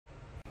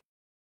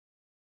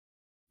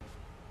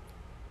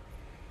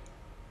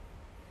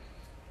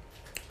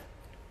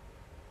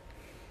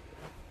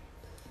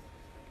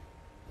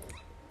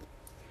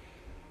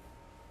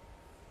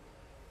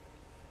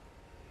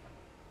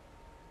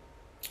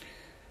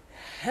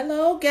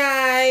Hello,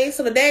 guys.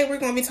 So today we're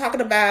going to talk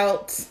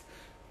about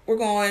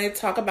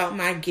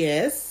my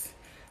guest,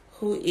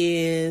 who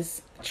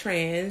is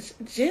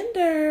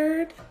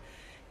transgendered,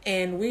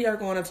 and we are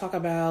going to talk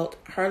about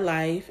her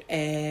life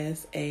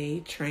as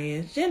a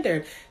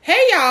transgendered.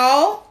 Hey,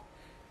 y'all!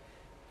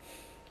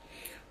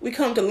 We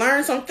come to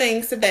learn some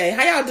things today.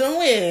 How y'all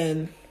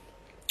doing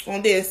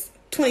on this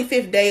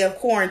 25th day of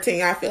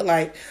quarantine? I feel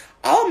like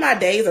all my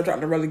days are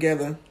starting to roll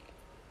together.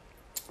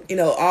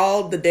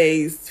 All the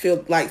days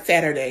feel like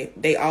Saturday.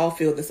 They all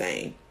feel the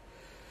same.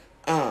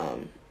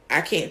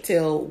 I can't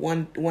tell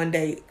one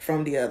day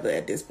from the other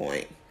at this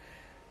point.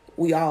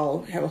 We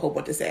all have a whole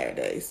bunch of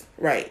Saturdays,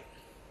 right?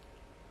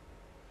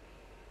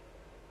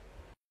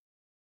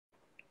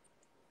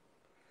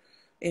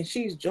 And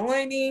she's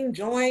joining. It's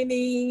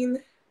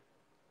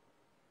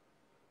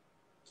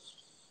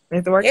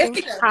Yes, working.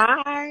 she does.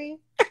 Hi.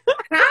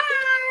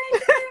 Hi,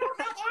 girl.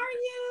 How are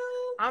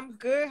you? I'm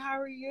good. How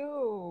are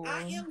you?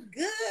 I am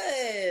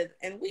good,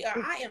 and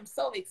I am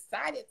so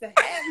excited to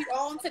have you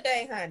on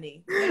today,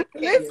 honey. Let me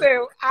tell you.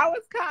 Listen, I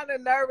was kind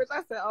of nervous.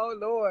 I said, "Oh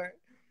Lord,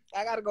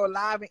 I got to go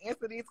live and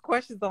answer these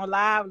questions on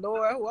live,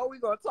 Lord. What are we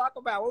gonna talk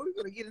about? What are we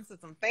gonna get into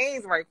some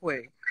things right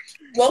quick?"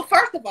 Well,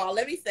 first of all,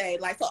 let me say,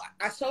 so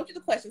I showed you the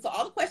questions. So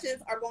all the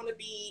questions are going to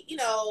be,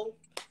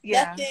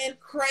 Yeah. nothing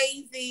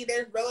crazy.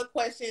 There's regular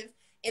questions.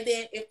 And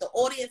then if the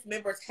audience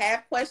members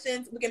have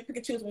questions, we can pick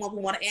and choose one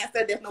we want to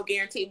answer. There's no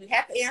guarantee we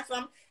have to answer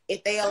them.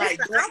 If they are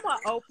Listen, I'm an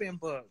open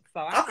book,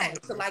 so I okay,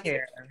 don't so really like,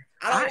 care.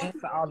 I I don't want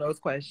answer all those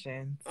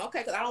questions. okay,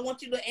 because I don't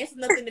want you to answer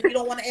nothing if you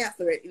don't want to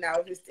answer it.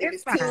 If It's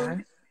it's too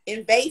fine.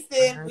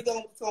 invasive,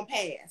 it's gonna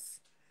pass.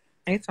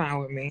 It's fine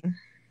with me.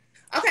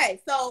 Okay,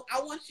 so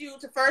I want you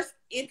to first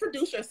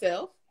introduce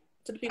yourself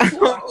to the people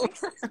who are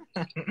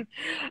watching.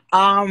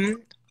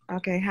 um.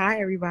 Okay.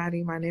 Hi,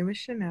 everybody. My name is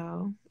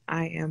Chanel.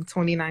 I am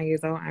 29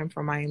 years old. I'm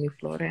from Miami,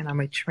 Florida, and I'm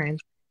a transgender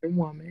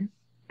woman.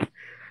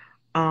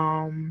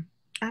 Um.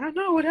 I don't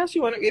know what else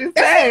you want me to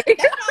say.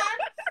 That's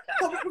fine.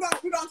 So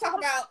we're gonna talk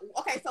about.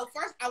 Okay, so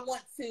first I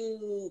want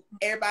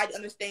everybody to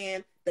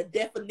understand the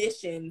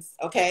definitions.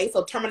 Okay,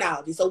 so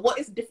terminology. So what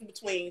is the difference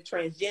between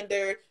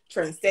transgender,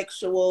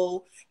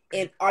 transsexual,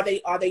 and are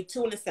they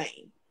two in the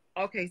same?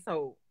 Okay.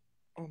 So.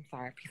 Oh, I'm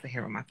sorry, a piece of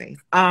hair on my face.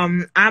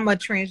 I'm a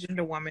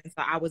transgender woman, so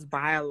I was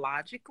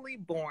biologically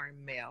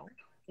born male.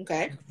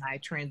 Okay. And I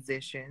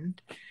transitioned,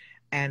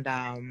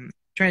 and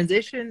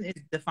transition is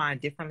defined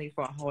differently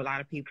for a whole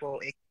lot of people.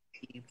 It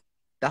could be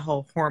the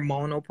whole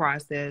hormonal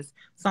process.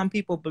 Some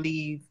people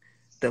believe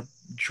the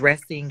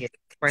dressing and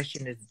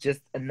expression is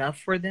just enough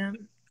for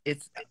them.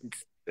 It's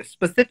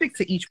specific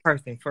to each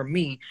person. For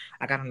me,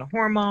 I got on the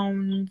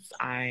hormones.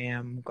 I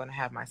am going to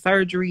have my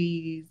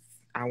surgeries.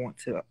 I want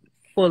to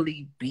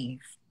fully be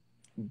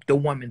the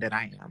woman that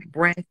I am.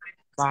 Breast,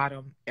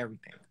 bottom,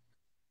 everything.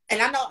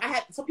 And I know I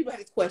had some people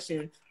have this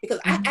question because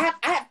Mhm.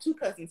 I have two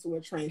cousins who are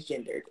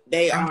transgendered.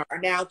 They Uh, are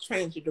now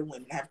transgender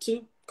women. I have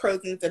two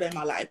cousins that are in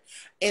my life,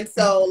 and mhm.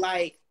 so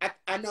like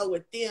I know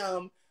with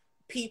them,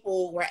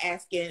 people were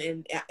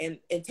asking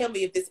and tell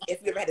me if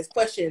you ever had this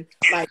question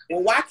like,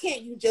 well, why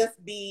can't you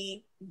just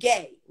be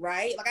gay,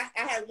 right? Like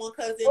I had one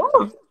cousin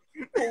Ooh.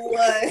 who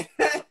was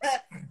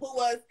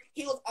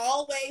he was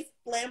always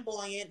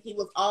flamboyant. He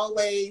was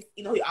always,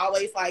 he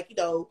always like,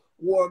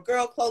 wore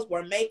girl clothes,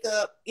 wore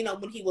makeup,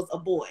 when he was a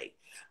boy.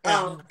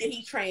 Uh-huh. Then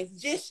he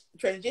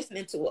transitioned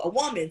into a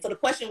woman. So the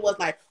question was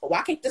like, well,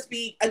 why can't this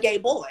be a gay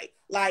boy?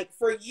 Like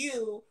for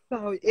you.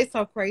 So it's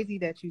so crazy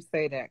that you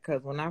say that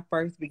because when I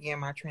first began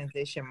my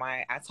transition,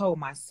 I told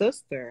my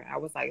sister, I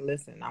was like,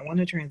 listen, I want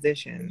to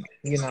transition.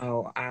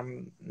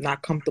 I'm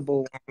not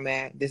comfortable where I'm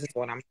at. This is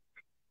what I'm.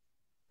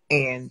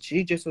 And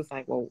she just was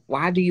like, well,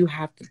 why do you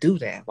have to do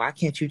that? Why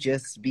can't you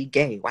just be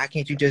gay? Why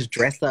can't you just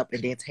dress up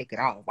and then take it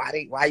off?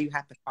 Why you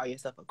have to call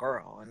yourself a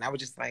girl? And I was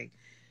just like,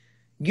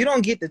 you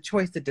don't get the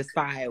choice to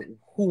decide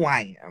who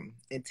I am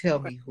and tell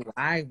Okay. me who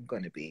I'm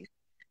going to be.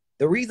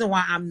 The reason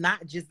why I'm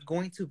not just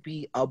going to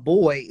be a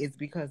boy is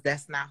because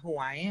that's not who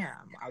I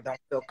am. I don't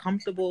feel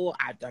comfortable.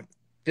 I don't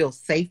feel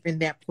safe in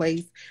that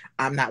place.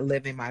 I'm not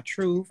living my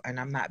truth and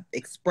I'm not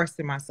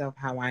expressing myself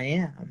how I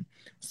am.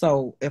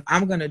 So if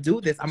I'm going to do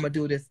this, I'm going to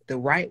do this the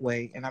right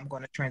way and I'm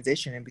going to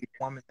transition and be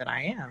the woman that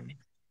I am.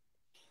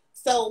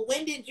 So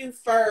when did you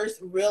first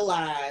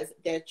realize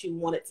that you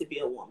wanted to be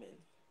a woman?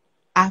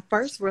 I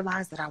first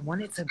realized that I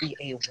wanted to be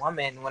a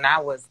woman when I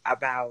was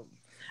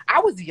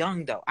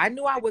young though. I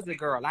knew I was a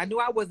girl. I knew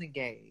I wasn't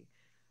gay.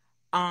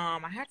 I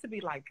had to be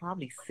like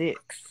probably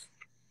 6.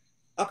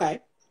 Okay.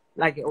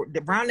 Like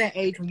around that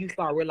age when you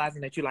start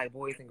realizing that you like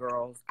boys and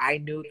girls, I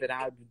knew that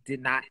I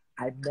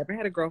never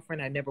had a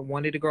girlfriend. I never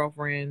wanted a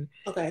girlfriend.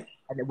 Okay.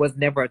 And it was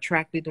never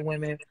attracted to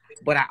women.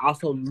 But I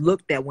also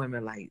looked at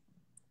women like,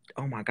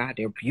 oh my God,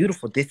 they're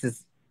beautiful.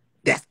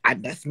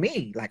 That's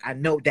me. Like, I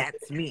know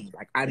that's me.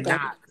 Like, I'm Okay.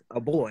 not a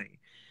boy.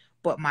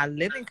 But my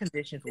living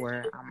conditions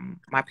were,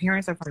 my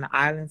parents are from the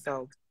island.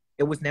 So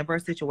it was never a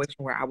situation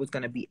where I was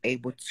going to be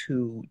able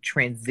to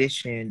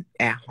transition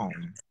at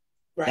home.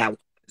 Right. That was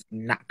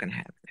not going to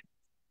happen.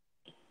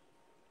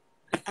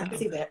 I can So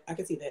see that. I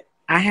can see that.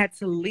 I had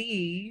to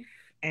leave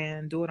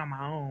and do it on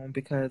my own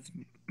because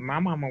my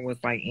mama was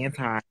like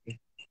anti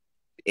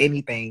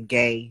anything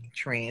gay,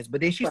 trans.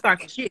 But then she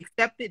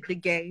accepted the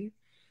gay,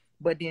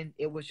 but then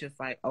it was just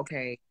like,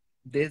 okay,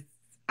 this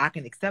I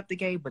can accept the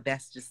gay, but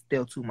that's just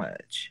still too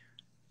much.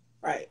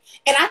 Right.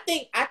 And I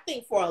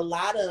think for a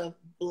lot of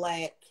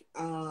Black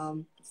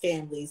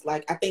families,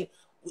 like I think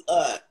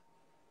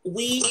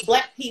we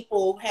Black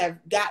people have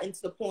gotten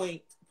to the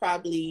point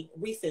probably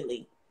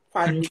recently,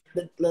 probably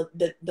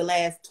the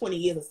last 20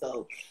 years or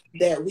so,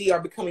 that we are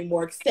becoming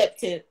more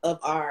accepting of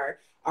our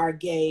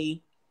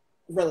gay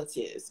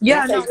relatives.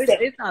 Yeah, no,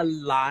 it's a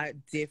lot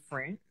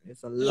different.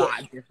 It's a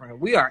lot different.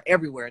 We are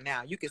everywhere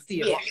now. You can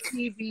see it on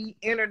TV,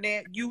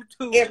 internet,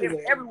 YouTube,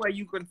 everywhere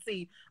you can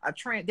see a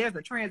trans. There's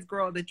a trans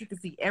girl that you can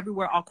see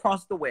everywhere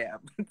across the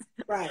web.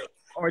 Right.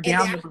 Or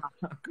down the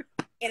block.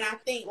 And I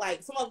think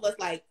like some of us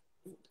like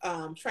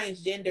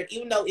transgender,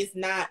 even though it's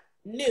not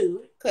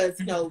new, because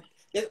you know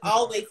there's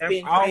always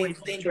been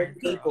transgender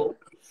people.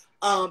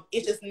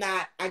 It's just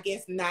not, I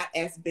guess, not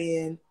as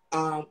been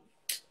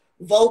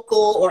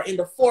vocal or in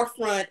the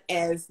forefront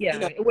as you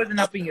know, it wasn't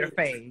up in your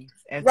face,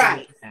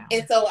 right?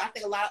 And so I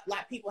think a lot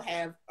of people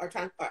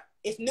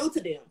it's new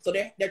to them, so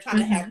they're trying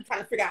to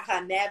figure out how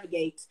to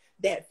navigate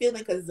that feeling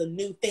because it's a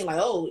new thing. Like,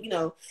 oh, you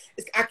know,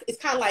 it's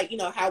kind of like, you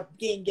know, how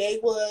being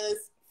gay was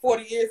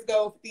 40 years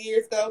ago, 50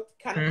 years ago,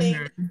 kind of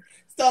thing.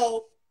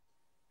 So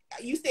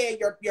you said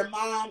your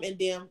mom and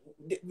them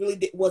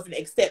really wasn't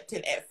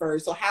accepting at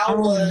first. So how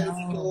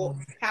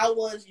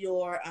was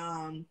your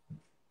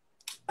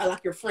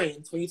like your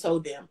friends when you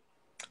told them?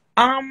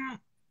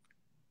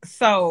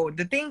 So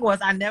the thing was,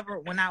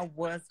 when I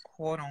was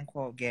quote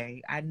unquote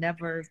gay, I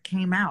never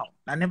came out.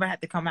 I never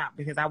had to come out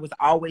because I was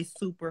always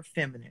super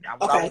feminine. I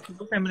was always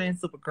super feminine,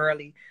 super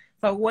girly.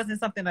 So it wasn't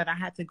something that I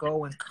had to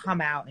go and come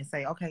out and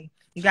say, okay,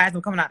 you guys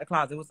are coming out the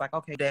closet. It was like,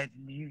 okay, that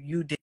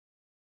you did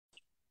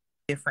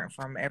different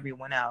from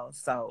everyone else,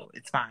 so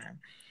it's fine.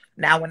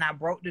 Now, when I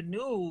broke the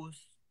news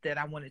that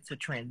I wanted to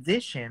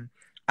transition,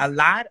 a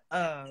lot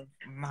of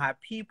my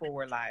people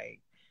were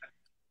like,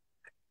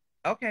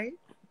 okay,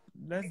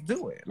 let's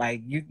do it.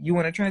 Like, you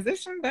want to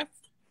transition? That's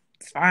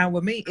fine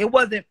with me. It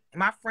wasn't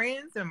my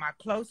friends and my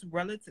close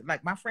relatives.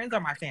 Like, my friends are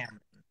my family.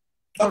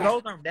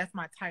 So that's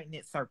my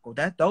tight-knit circle.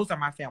 Those are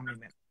my family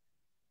members.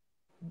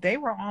 They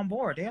were on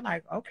board. They're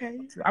like, okay.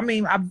 I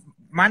mean,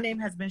 my name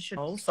has been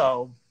Chanel,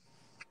 so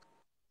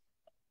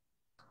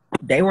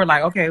they were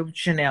like, okay,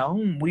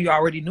 Chanel, we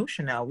already knew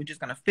Chanel. We're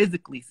just going to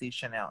physically see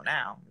Chanel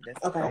now.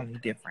 That's only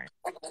different.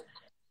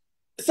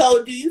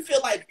 So do you feel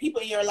like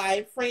people in your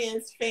life,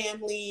 friends,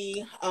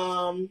 family,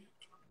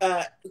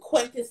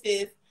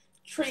 acquaintances,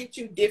 treat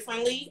you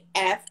differently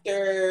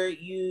after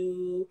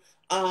you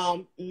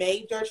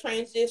made your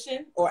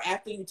transition or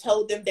after you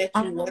told them that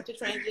you wanted to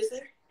transition?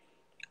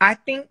 I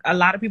think a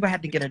lot of people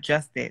had to get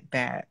adjusted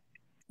that,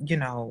 you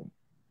know,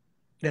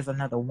 there's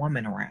another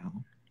woman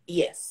around.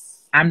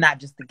 Yes. I'm not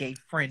just the gay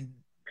friend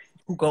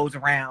who goes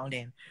around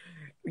and,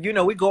 you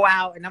know, we go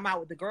out and I'm out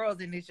with the girls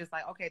and it's just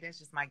like, okay, that's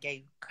just my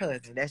gay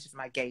cousin. That's just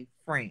my gay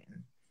friend.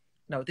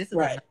 No, this is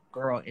another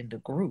girl in the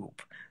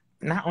group.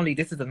 Not only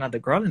this is another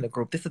girl in the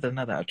group, this is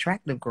another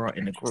attractive girl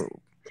in the group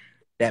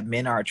that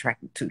men are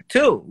attracted to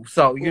too.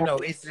 So, you know,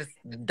 it's just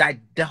the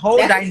whole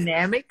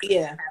dynamic.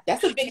 Yeah,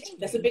 that's a big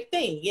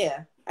thing.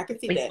 Yeah, I can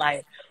see that.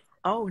 Like,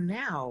 oh,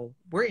 now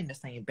we're in the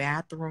same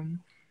bathroom.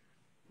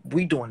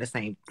 We doing the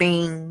same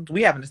things.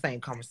 We having the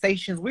same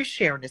conversations. We're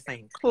sharing the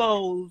same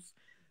clothes.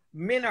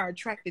 Men are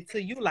attracted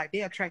to you like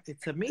they're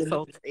attracted to me.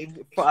 So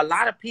for a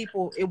lot of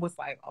people, it was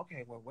like,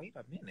 okay, well, wait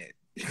a minute.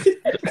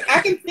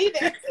 I can see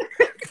that.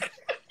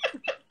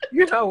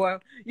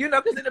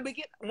 Because in the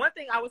beginning, one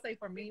thing I would say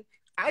for me,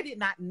 I did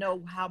not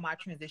know how my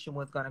transition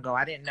was going to go.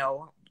 I didn't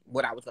know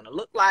what I was going to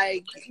look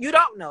like. You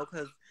don't know,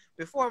 because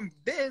before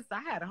this,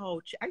 I had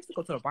I used to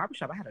go to the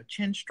barbershop. I had a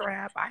chin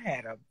strap.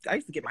 I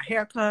used to get my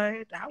hair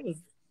cut. I was,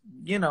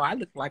 I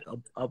looked like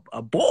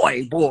a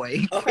boy.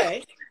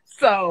 Okay.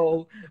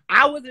 So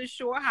I wasn't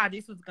sure how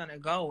this was going to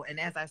go. And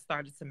as I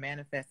started to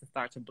manifest and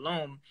start to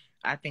bloom,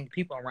 I think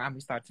people around me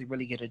start to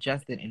really get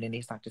adjusted. And then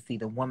they start to see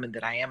the woman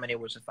that I am. And it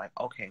was just like,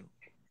 okay,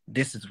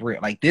 this is real.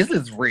 Like, this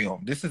is real.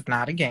 This is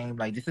not a game.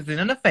 Like, this isn't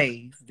in a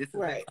phase. This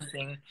is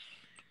something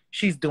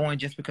she's doing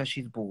just because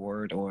she's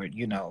bored or,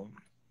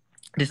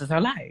 this is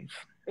her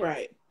life.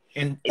 Right.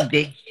 And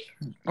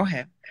go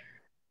ahead.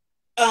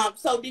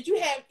 So did you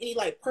have any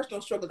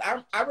personal struggles?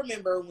 I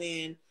remember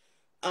when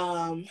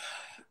Caitlyn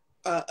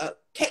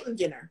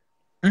Jenner,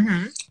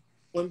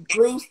 when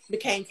Bruce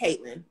became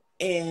Caitlyn,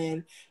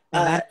 and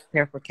I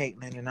care for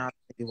Caitlyn, and I'll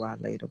tell you why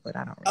later, but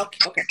I don't really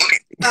okay.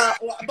 But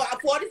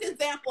for this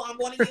example, I'm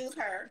going to use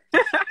her.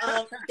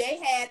 They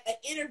had an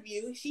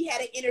interview. She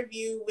had an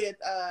interview with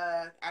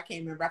I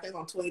can't remember. I think it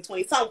was on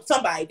 2020.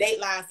 Somebody,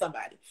 Dateline,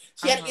 somebody.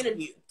 She had an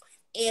interview,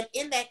 and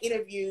in that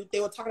interview, they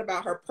were talking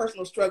about her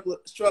personal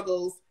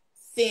struggles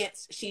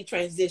since she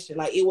transitioned.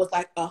 Like, it was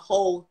like a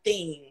whole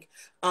thing.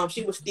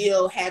 She was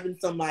still having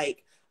some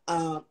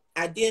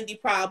identity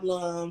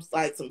problems,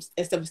 like some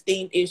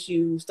self-esteem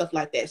issues, stuff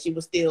like that. She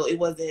was still, it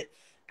wasn't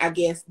I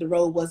guess the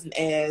road wasn't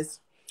as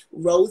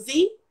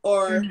rosy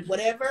or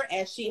whatever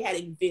as she had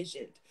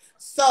envisioned.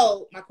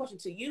 So my question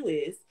to you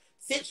is,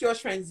 since your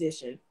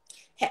transition,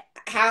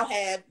 how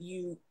have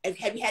you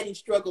had any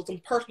struggles,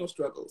 some personal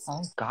struggles?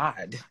 Oh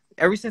God.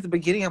 Ever since the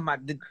beginning of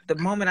the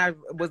moment I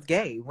was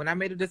gay, when I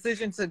made a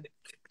decision to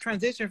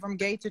transition from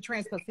gay to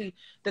trans, because see,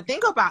 the thing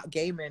about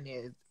gay men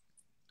is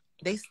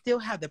they still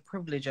have the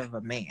privilege of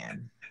a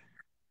man.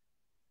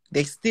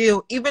 They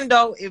still, even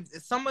though if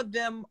some of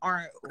them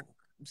are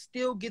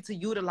still get to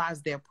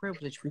utilize their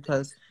privilege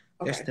because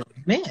they're still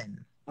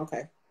men.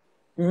 Okay.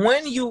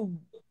 When you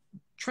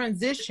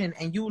transition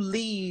and you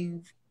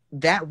leave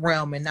that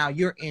realm and now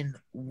you're in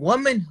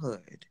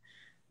womanhood,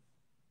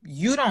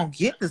 you don't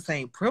get the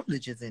same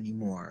privileges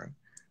anymore.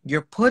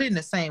 You're put in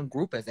the same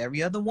group as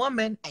every other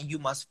woman and you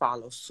must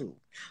follow suit.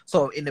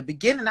 So in the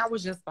beginning, I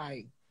was just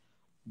like,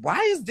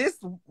 why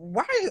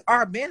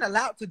are men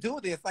allowed to do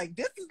this? Like,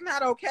 this is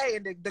not okay.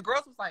 And the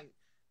girls was like,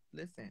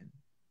 listen.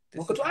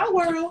 Welcome to our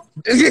world.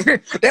 They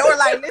were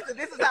like, listen,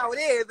 this is how it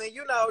is. And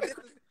you know,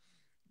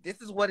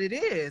 this is what it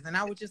is. And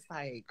I was just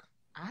like,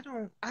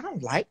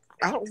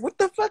 what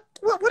the fuck?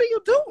 What do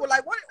you do?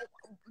 Like, what,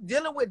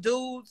 dealing with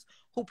dudes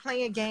who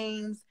playing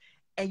games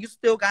and you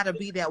still got to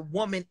be that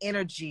woman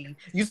energy.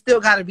 You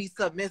still got to be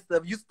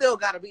submissive. You still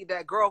got to be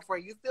that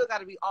girlfriend. You still got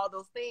to be all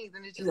those things.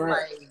 And it's just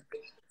like,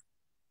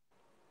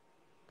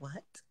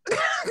 what?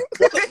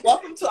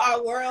 Welcome to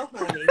our world,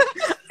 honey.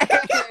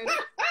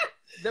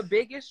 The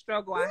biggest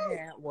struggle I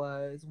had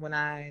was when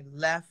I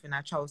left and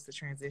I chose to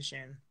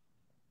transition.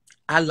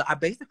 I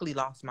basically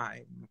lost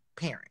my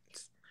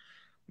parents.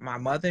 My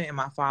mother and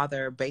my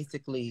father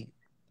basically,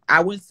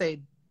 I wouldn't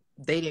say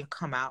they didn't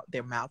come out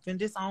their mouth and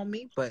disown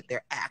me, but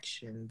their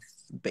actions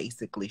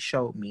basically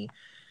showed me,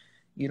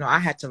 you know, I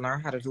had to learn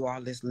how to do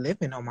all this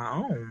living on my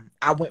own.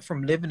 I went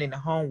from living in a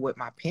home with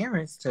my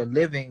parents to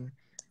living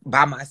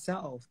by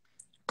myself,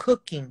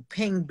 cooking,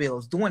 paying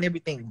bills, doing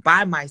everything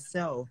by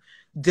myself,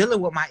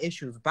 dealing with my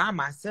issues by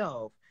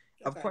myself.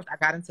 Okay. Of course, I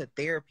got into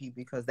therapy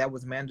because that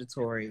was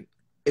mandatory.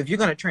 If you're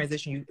going to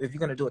transition, if you're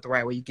going to do it the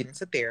right way, you get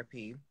into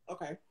therapy.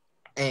 Okay.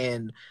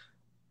 And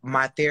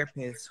my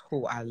therapist,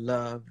 who I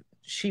love,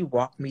 she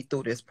walked me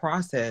through this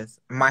process.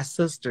 My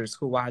sisters,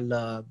 who I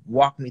love,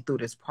 walked me through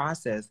this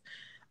process.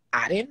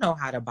 I didn't know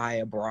how to buy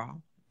a bra.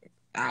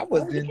 I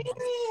was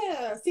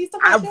see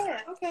stuff like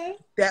that. Okay.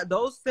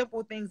 Those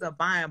simple things of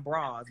buying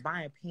bras,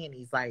 buying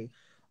panties, like,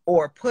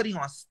 or putting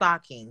on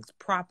stockings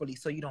properly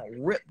so you don't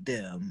rip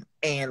them,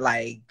 and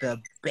like the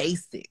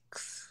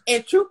basics.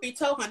 And truth be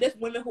told, there's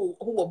women who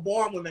were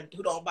born women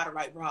who don't buy the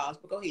right bras.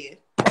 But go ahead.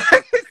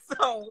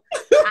 So,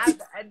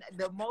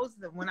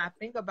 when I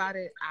think about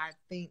it, I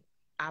think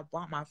I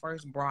bought my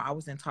first bra. I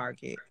was in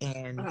Target,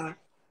 and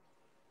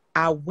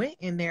I went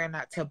in there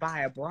to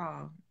buy a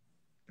bra.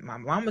 My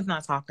mom was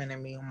not talking to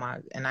me,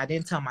 and I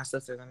didn't tell my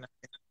sisters.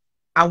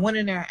 I went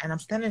in there, and I'm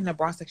standing in the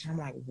bra section. I'm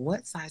like,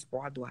 what size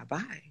bra do I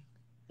buy?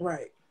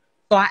 Right.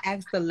 So I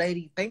asked the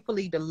lady.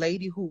 Thankfully, the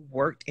lady who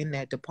worked in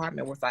that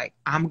department was like,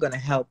 I'm going to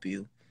help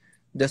you.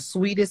 The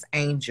sweetest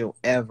angel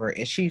ever.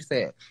 And she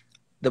said,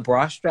 the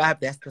bra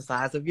strap, that's the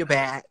size of your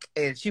back.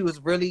 And she was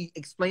really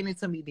explaining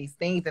to me these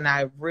things, and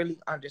I really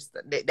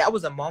understood. That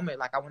was a moment,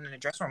 like, I went in the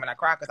dressing room and I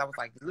cried because I was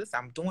like, listen,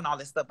 I'm doing all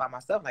this stuff by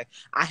myself. Like,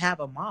 I have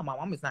a mom. My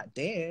mom is not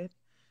dead.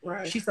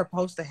 Right. She's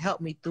supposed to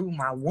help me through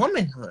my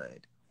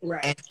womanhood.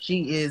 Right. And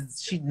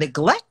she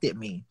neglected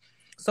me.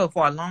 So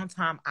for a long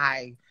time,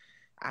 I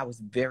was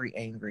very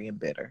angry and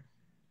bitter.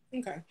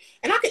 Okay.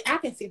 And I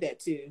can see that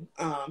too.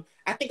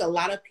 I think a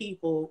lot of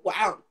people,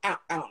 well, I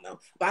don't know,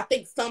 but I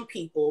think some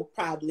people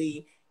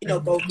probably,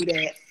 go through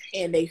that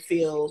and they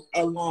feel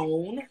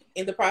alone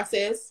in the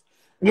process.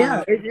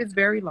 Yeah, it's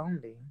very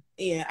lonely.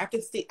 Yeah, I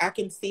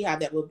can see how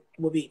that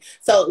will be.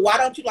 So why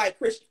don't you like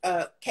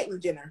Caitlyn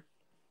Jenner?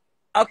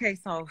 Okay,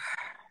 so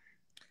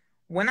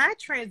when I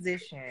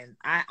transitioned,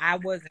 I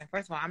wasn't,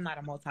 first of all, I'm not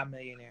a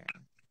multimillionaire.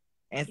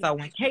 And so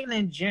when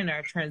Caitlyn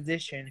Jenner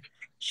transitioned,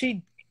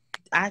 she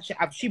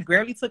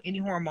barely took any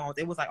hormones.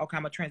 It was like, okay,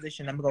 I'm gonna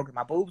transition. I'm gonna go get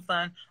my boobs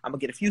done. I'm gonna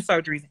get a few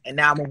surgeries, and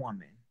now I'm a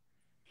woman.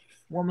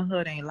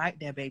 Womanhood ain't like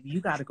that, baby.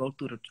 You gotta go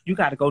through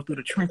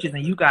the trenches,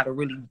 and you gotta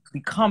really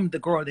become the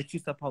girl that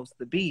you're supposed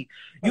to be.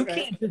 You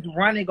can't just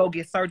run and go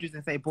get surgeries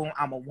and say, boom,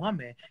 I'm a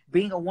woman.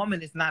 Being a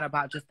woman is not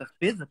about just the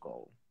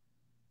physical.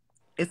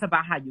 It's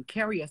about how you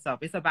carry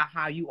yourself. It's about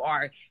how you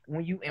are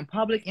when you in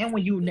public and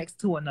when you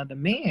next to another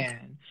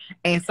man.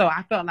 And so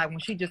I felt like when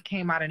she just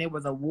came out and it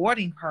was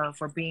awarding her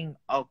for being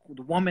a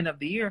woman of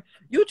the year,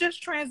 you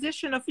just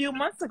transitioned a few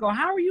months ago.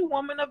 How are you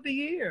woman of the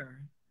year?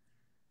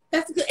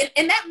 That's good.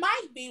 And that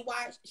might be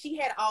why she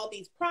had all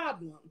these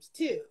problems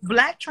too.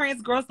 Black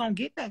trans girls don't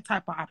get that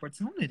type of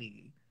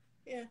opportunity.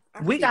 Yeah,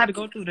 we got to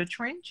go through the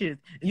trenches.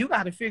 You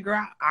got to figure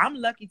out. I'm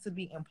lucky to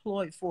be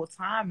employed full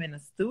time and a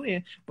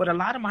student, but a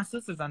lot of my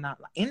sisters are not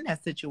in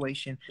that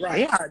situation.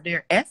 Right.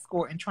 They're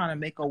escorting, trying to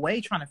make a way,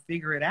 trying to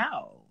figure it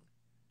out.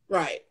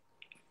 Right.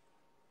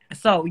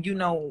 So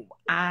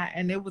I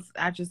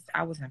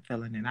wasn't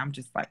feeling it. I'm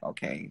just like,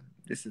 okay,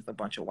 this is a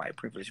bunch of white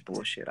privilege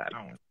bullshit.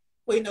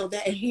 Well, you know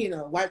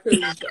that white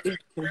privilege is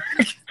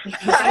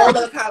a whole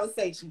other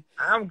conversation.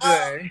 I'm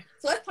good.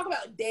 So let's talk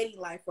about dating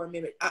life for a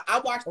minute. I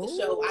watched the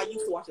show. I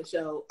used to watch the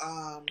show.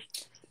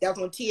 That was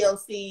on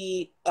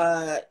TLC.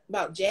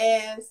 About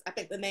Jazz. I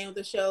think the name of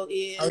the show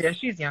is. Oh yeah,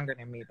 she's younger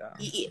than me though.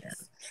 Yes. Yeah.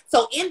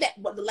 So in that,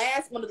 one of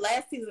the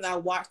last seasons I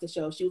watched the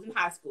show, she was in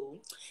high school,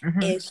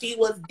 and she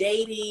was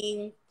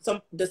dating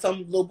some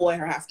little boy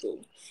in her high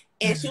school,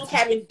 and she was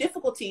having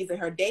difficulties in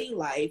her dating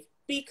life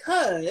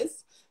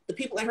because the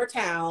people in her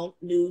town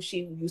knew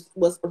she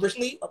was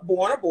originally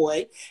born a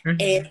boy,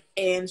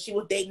 and she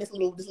was dating this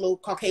little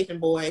Caucasian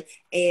boy,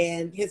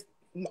 and his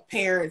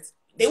parents.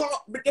 They weren't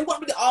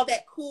really all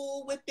that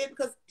cool with it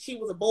because she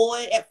was a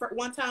boy at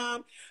one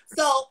time.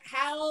 So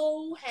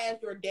how has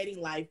your dating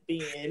life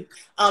been?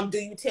 Do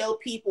you tell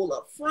people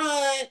up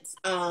front?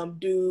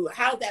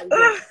 How's that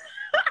work?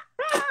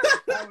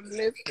 Oh,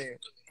 listen.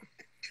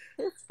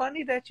 It's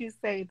funny that you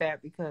say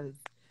that because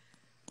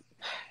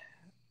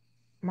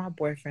my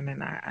boyfriend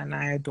and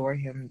I adore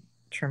him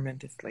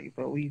tremendously,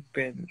 but we've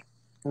been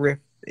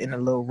in a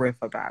little riff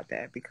about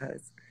that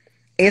because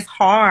it's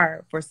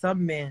hard for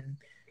some men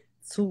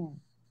to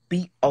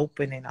be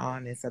open and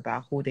honest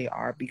about who they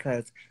are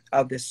because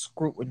of the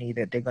scrutiny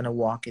that they're going to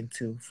walk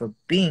into for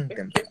being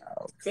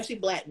themselves. Especially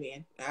black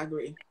men. I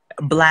agree.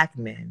 Black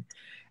men.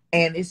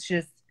 And it's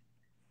just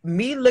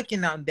me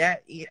looking on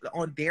their end,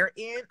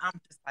 I'm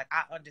just like,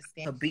 I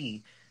understand.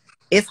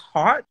 It's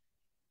hard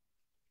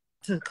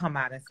to come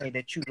out and say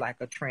that you like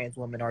a trans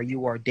woman or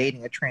you are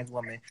dating a trans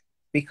woman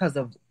because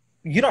of,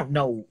 you don't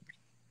know.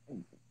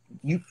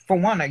 For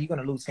one, are you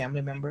going to lose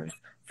family members?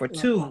 For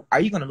two,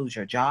 are you going to lose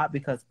your job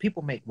because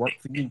people make work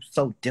for you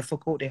so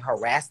difficult? They're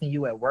harassing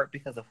you at work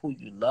because of who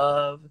you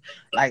love.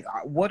 Like,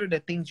 what are the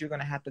things you're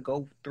going to have to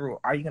go through?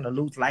 Are you going to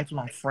lose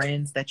lifelong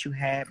friends that you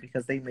had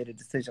because they made a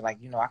decision like,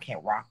 I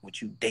can't rock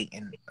with you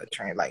dating a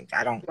trans. Like,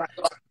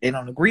 they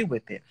don't agree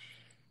with it.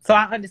 So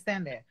I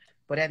understand that.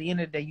 But at the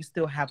end of the day, you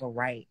still have a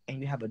right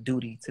and you have a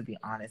duty to be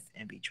honest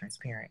and be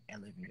transparent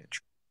and live your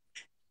truth.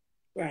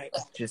 Right.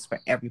 Just for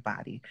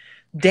everybody.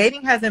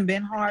 Dating hasn't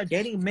been hard.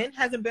 Dating men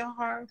hasn't been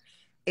hard.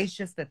 It's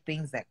just the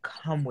things that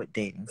come with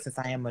dating since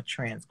I am a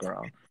trans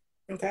girl.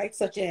 Okay,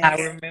 such as? I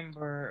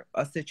remember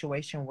a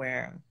situation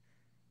where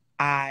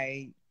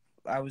I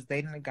was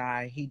dating a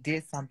guy. He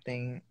did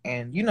something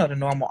and, the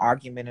normal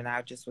argument. And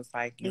I just was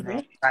like, you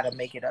got to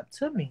make it up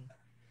to me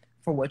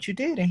for what you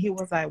did. And he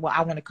was like, well,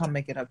 I want to come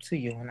make it up to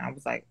you. And I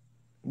was like,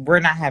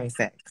 we're not having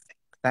sex.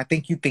 I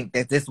think you think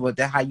that that's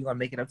how you're going to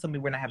make it up to me.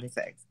 We're not having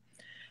sex.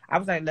 I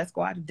was like, let's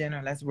go out to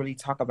dinner. Let's really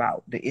talk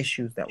about the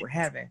issues that we're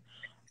having.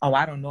 Oh,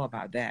 I don't know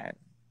about that.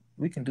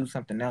 We can do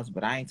something else,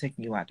 but I ain't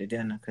taking you out to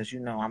dinner because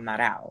I'm not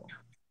out.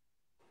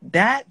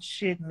 That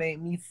shit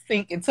made me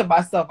think into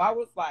myself. I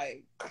was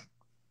like,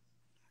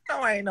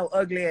 no, I ain't no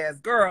ugly ass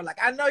girl. Like,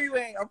 I know you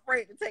ain't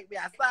afraid to take me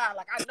outside.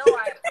 Like, I know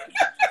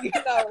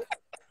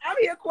I'm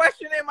here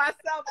questioning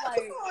myself. Like,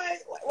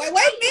 wait a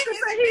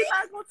minute. He's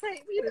not gonna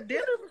take me to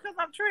dinner because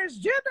I'm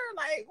transgender.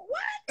 Like,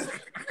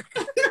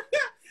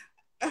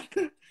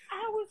 what?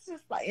 I was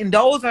just like, and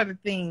those are the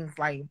things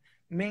like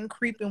men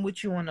creeping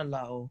with you on the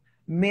low.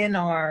 Men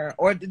or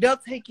they'll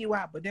take you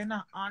out, but they're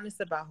not honest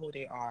about who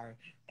they are,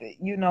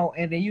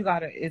 and then you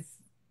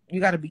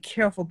gotta be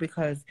careful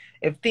because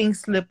if things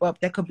slip up,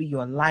 that could be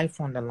your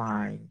life on the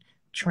line.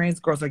 Trans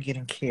girls are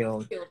getting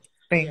killed.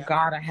 Thank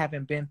God I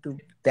haven't been through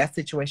that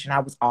situation. I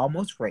was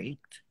almost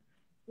raped.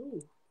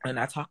 Ooh. And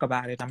I talk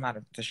about it. I'm not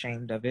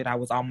ashamed of it. I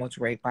was almost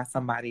raped by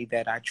somebody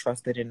that I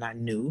trusted and I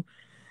knew.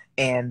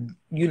 And,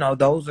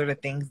 those are the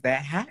things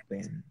that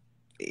happen.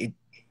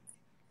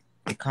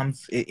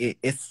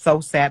 It's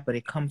so sad, but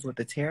it comes with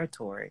the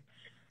territory.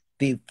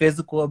 The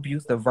physical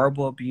abuse, the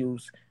verbal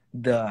abuse,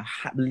 the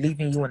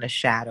leaving you in the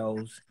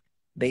shadows.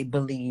 They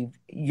believe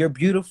you're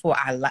beautiful.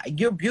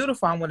 You're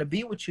beautiful. I want to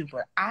be with you,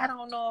 but I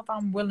don't know if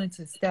I'm willing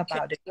to step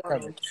out there for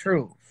the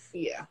truth.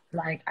 Yeah.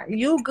 Like,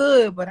 you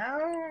good, but I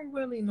don't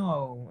really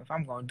know if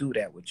I'm going to do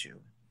that with you.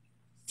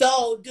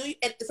 So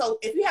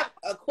if you have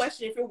a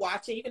question, if you're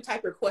watching, you can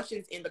type your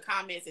questions in the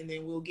comments and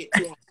then we'll get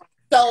to them.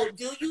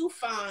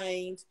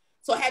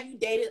 So have you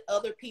dated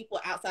other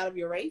people outside of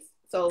your race?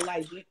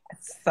 Okay.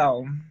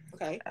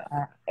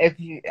 If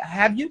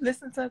you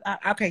listened to,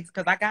 okay,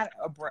 because I got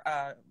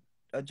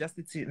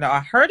adjusted to, no, I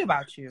heard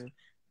about you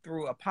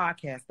through a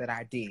podcast that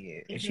I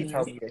did and she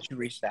told me that you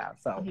reached out.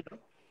 So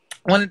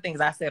one of the things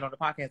I said on the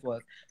podcast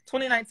was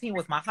 2019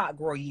 was my hot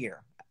girl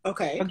year.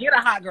 Okay. Forget a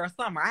hot girl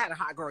summer. I had a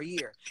hot girl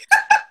year.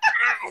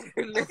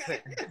 Listen,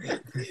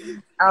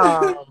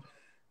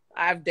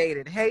 I've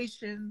dated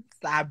Haitians.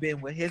 I've been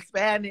with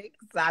Hispanics.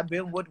 I've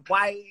been with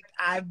white.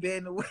 I've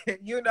been with,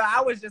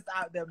 I was just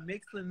out there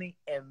mixing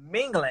and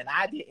mingling.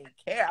 I didn't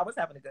care. I was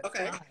having a good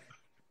time.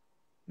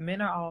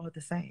 Men are all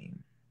the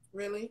same.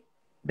 Really?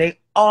 They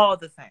all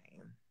the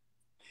same.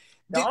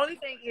 The only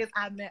thing is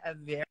I met a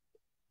very...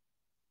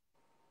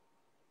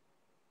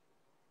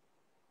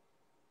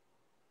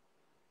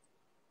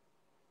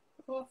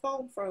 Her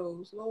phone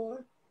froze,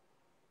 Lord.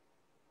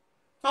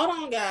 Hold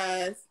on,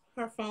 guys.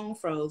 Her phone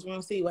froze. We're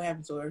going to see what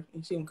happens to her.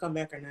 If she going to come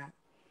back or not.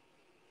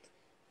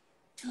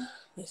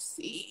 Let's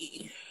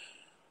see.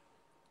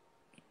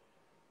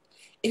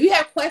 If you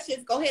have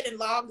questions, go ahead and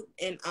log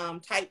and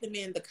type them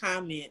in the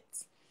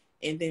comments,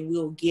 and then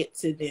we'll get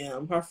to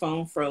them. Her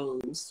phone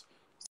froze.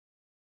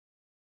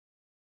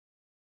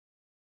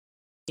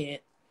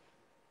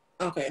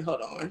 Okay,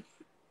 hold on.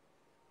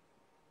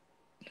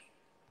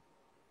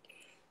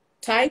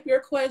 Type your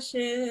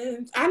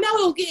questions. I know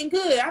it was getting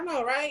good. I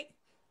know, right?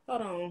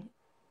 Hold on.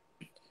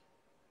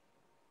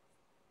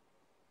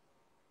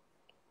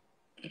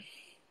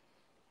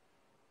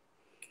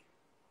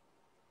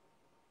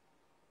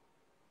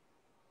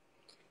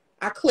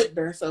 I clicked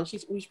her, so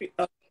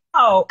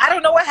Oh, I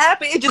don't know what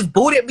happened. It just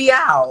booted me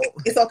out.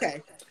 It's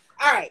okay.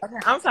 All right. Okay,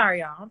 I'm sorry,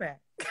 y'all. I'm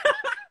back.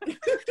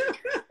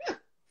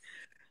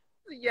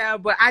 Yeah,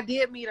 but I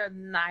did meet a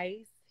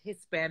nice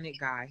Hispanic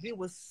guy. He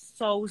was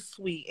so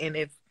sweet, and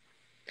if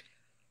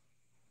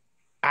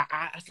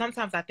I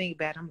sometimes I think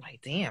back, I'm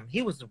like, damn,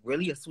 he was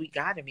really a sweet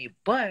guy to me.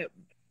 But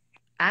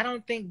I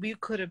don't think we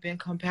could have been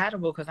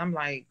compatible because I'm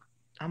like,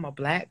 I'm a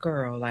black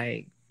girl,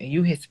 like, and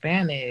you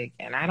Hispanic,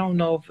 and I don't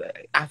know if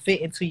I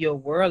fit into your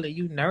world, and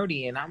you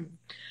nerdy, and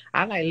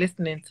I like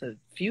listening to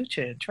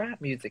Future and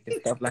trap music and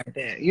stuff like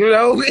that. You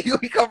know,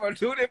 we come from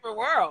two different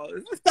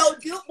worlds. So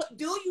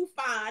do you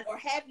find, or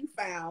have you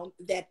found,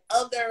 that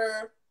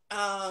other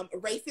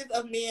races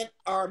of men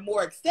are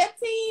more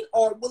accepting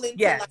or willing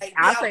to like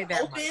I'll say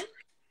that open?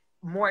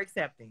 More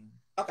accepting.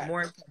 Okay.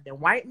 More accepting.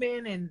 White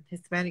men and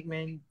Hispanic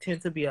men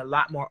tend to be a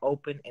lot more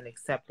open and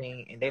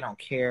accepting, and they don't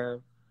care.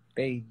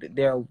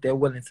 They're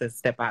willing to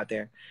step out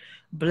there.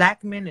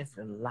 Black men is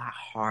a lot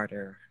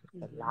harder.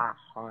 It's a lot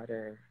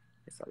harder.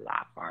 It's a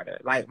lot harder.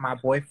 Like my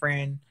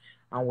boyfriend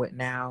I'm with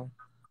now,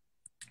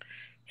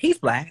 he's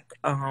black.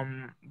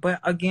 But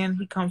again,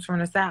 he comes from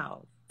the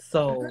South,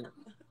 so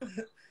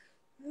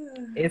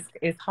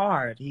it's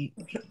hard.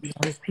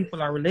 His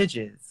people are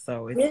religious,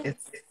 so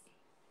it's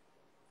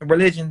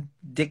religion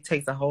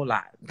dictates a whole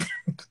lot.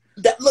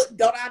 Look,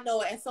 don't I know,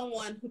 as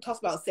someone who talks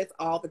about sex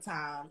all the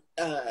time,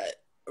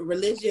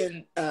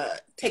 religion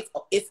takes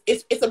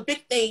it's a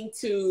big thing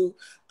to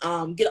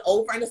get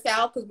over in the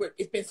South, because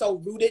it's been so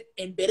rooted,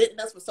 embedded in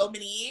us for so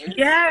many years.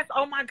 Yes.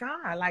 Oh my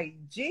God. Like,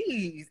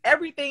 geez,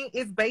 everything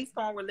is based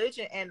on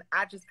religion. And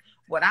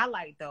what I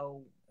like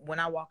though, when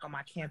I walk on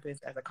my campus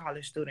as a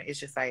college student, it's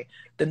just like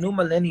the new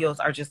millennials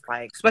are just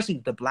like,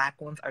 especially the black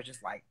ones, are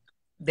just like,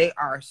 they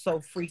are so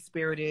free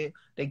spirited.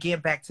 They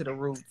get back to the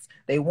roots.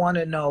 They want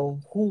to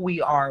know who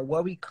we are,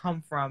 where we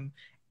come from,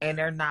 and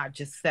they're not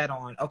just set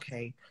on,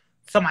 okay,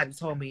 somebody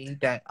told me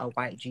that a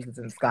white Jesus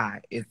in the sky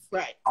is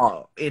right,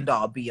 all end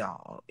all be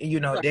all. You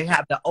know, right. They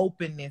have the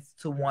openness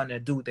to want to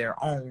do their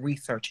own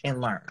research and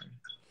learn.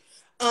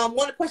 One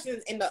of the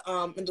questions in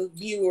the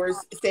viewers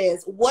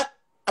says, what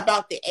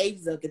about the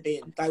ages of the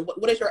men? Like,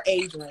 what is your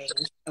age range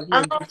of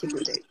men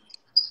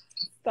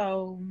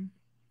So,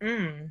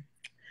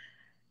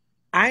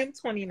 I'm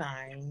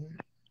 29.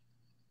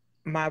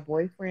 My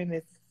boyfriend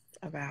is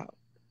about,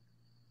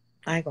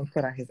 I ain't gonna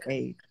put out his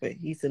age, but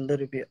he's a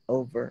little bit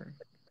over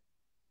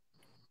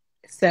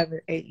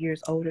 7-8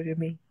 years older than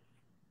me.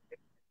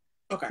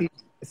 Okay.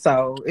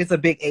 So it's a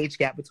big age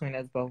gap between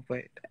us both,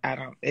 but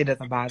it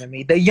doesn't bother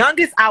me. The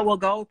youngest I will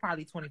go,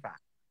 probably 25.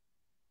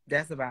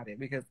 That's about it.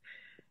 Because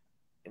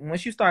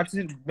once you start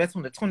to mess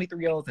with the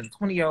 23-year-olds and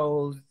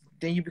 20-year-olds,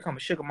 then you become a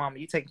sugar mama.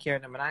 You taking care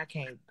of them, and I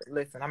can't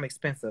listen. I'm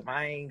expensive.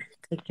 I ain't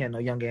taking care of no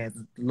young ass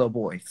little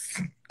boys.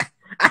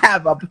 I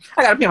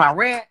gotta pay my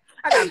rent.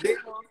 I got bills.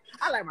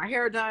 I like my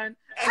hair done.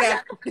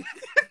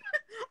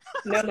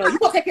 No, you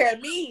gonna take care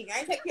of me. I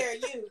ain't take care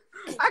of you.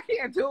 I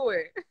can't do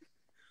it.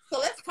 So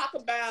let's talk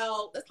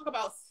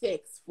about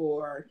sex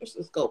for.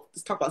 Let's go.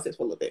 Let's talk about sex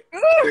for a little bit.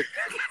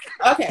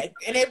 Okay,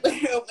 and then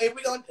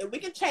we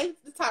can change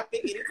the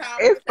topic anytime.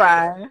 It's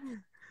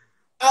fine.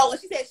 Oh,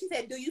 she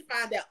said, do you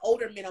find that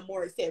older men are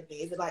more accepting?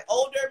 Is it like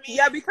older men?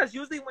 Yeah, because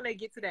usually when they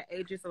get to that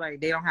age, it's like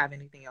they don't have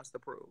anything else to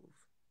prove.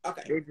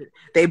 Okay.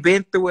 They've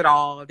been through it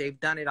all. They've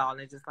done it all.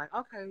 And it's just like,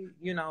 okay,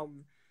 you know.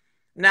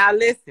 Now,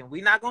 listen,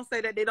 we're not going to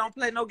say that they don't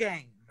play no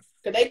games.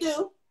 Because they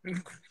do.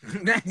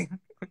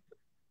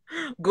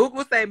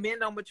 Google say men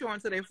don't mature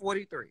until they're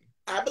 43.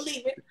 I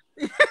believe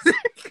it.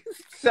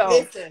 So,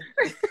 listen.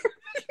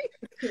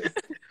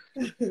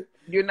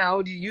 You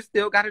know, you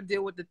still got to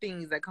deal with the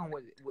things that come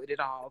with it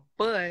all.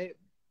 But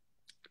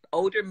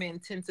older men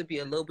tend to be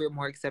a little bit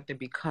more accepting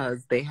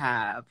because they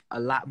have a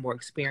lot more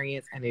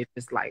experience, and it's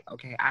just like,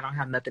 okay, I don't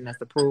have nothing else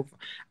to prove.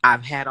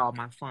 I've had all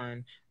my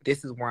fun.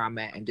 This is where I'm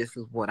at, and this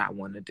is what I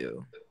want to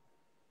do.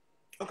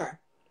 Okay.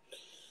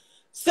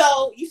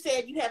 So you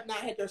said you have not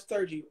had your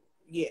surgery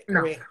yet,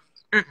 correct?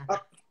 No.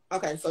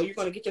 Okay, so you're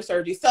going to get your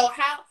surgery. So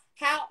how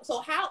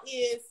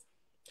is,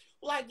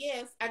 well, I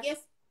guess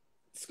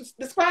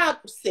describe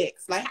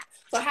sex. Like,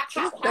 so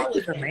how is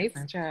it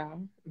amazing,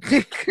 child?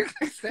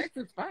 Sex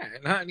is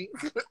fine, honey.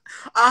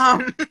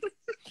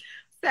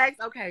 Sex.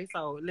 Okay,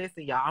 so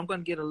listen, y'all. I'm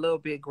gonna get a little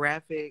bit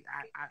graphic.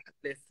 I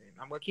listen.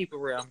 I'm gonna keep it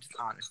real. I'm just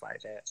honest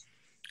like that.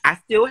 I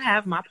still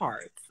have my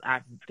parts.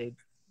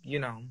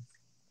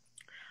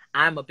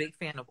 I'm a big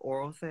fan of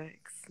oral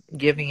sex,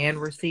 giving and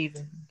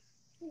receiving.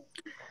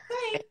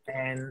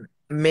 And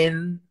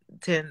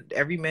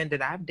every man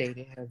that I've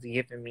dated has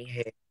given me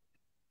head,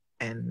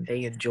 and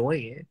they enjoy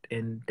it,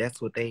 and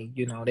that's what they,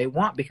 they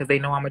want, because they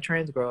know I'm a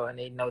trans girl, and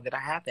they know that I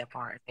have that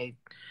part. They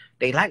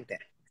like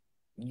that,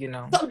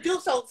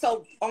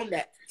 So on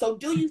that. So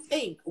do you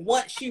think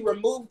once you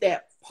remove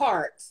that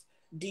part,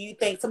 do you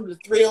think some of the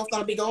thrill's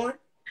gonna be gone?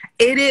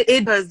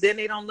 It does. Then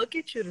they don't look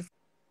at you the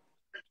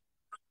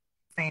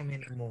same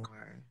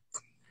anymore.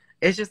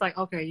 It's just like,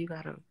 okay, you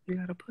got a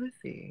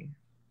pussy,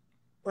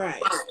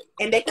 right?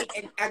 And I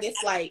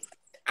guess like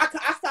I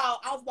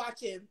was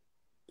watching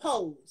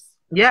Pose.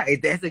 Yeah,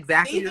 that's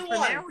exactly the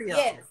scenario.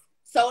 Yes.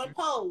 So in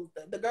Pose,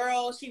 the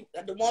girl, she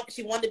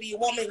wanted to be a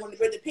woman, wanted to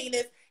grow the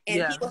penis,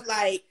 and he was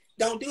like,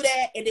 "Don't do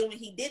that." And then when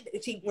she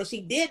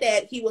did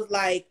that, he was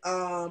like,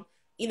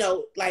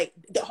 like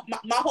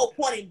my whole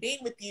point in being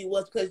with you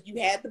was because you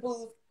had the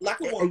boobs like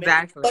a woman,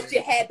 exactly, but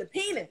you had the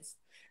penis,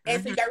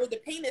 and so you got rid of the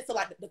penis. So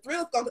like the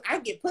thrill goes, I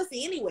can get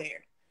pussy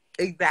anywhere.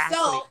 Exactly.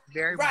 So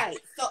very right.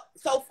 Much.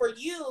 So for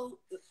you,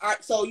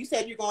 so you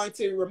said you're going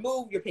to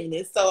remove your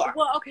penis. So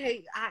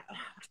okay,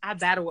 I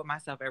battle with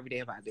myself every day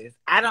about this.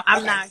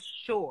 I'm not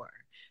sure.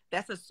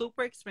 That's a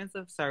super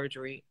expensive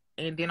surgery,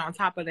 and then on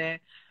top of that,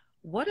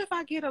 what if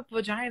I get a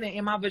vagina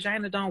and my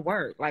vagina don't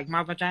work? Like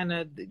my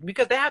vagina,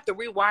 because they have to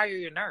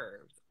rewire your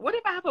nerves. What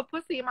if I have a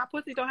pussy and my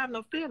pussy don't have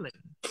no feeling?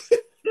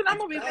 Then I'm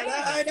gonna be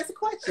mad. That's a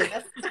question.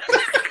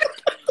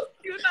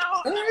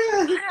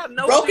 I have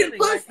no broken feeling.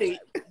 pussy.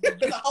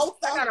 Like,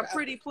 I got a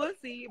pretty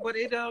pussy, but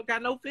it don't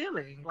got no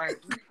feeling.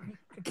 Like,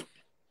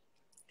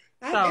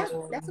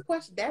 that's a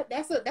question.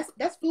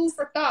 That's food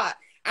for thought.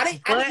 I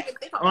didn't even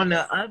think about on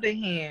the other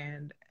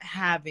hand,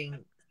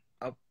 having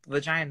a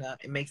vagina,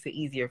 it makes it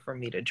easier for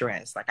me to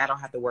dress. Like, I don't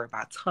have to worry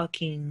about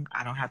tucking.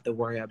 I don't have to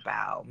worry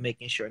about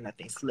making sure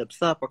nothing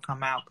slips up or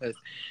come out. Because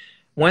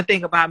one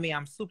thing about me,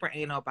 I'm super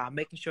anal about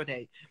making sure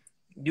that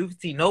you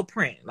see no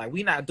print. Like,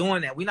 we not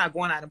doing that. We not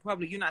going out in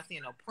public. You're not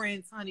seeing no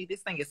prints, honey. This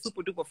thing is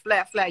super duper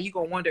flat. You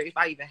gonna wonder if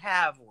I even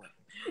have one.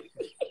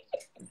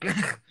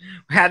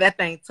 Have that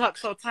thing tucked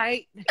so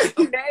tight,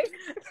 okay?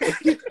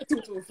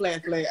 Super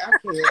flat. I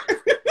can't.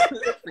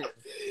 Listen,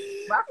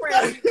 my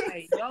friend was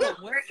like, "Yo,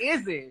 where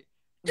is it?"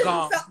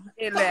 Gone.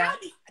 Now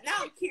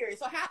I'm curious.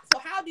 So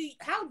how do you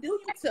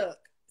tuck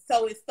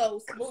so it's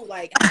so smooth?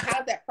 Like, how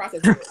does that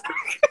process work?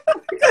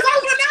 Because I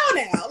want to know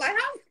now. Like,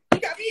 how?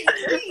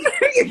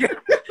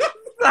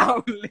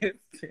 So listen.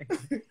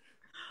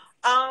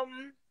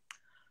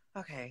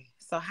 Okay.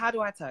 So how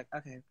do I tuck?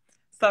 Okay.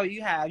 So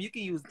you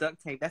can use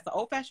duct tape. That's the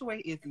old fashioned way,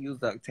 is to use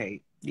duct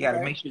tape. You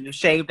gotta make sure you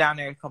shave down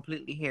there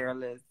completely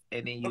hairless,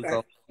 and then you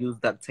go use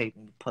duct tape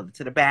and pull it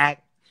to the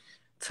back.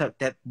 Tuck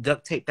that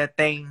duct tape that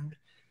thing.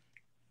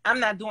 I'm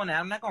not doing that.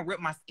 I'm not gonna rip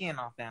my skin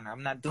off down there.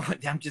 I'm not doing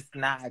that. I'm just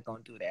not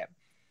gonna do that.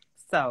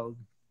 So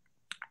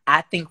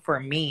I think for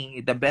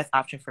me, the best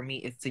option for me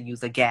is to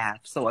use a gaff.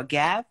 So a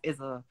gaff is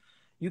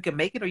you can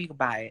make it or you can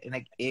buy it.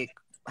 And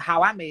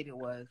how I made it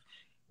was,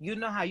 you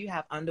know how you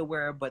have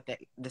underwear, but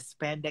the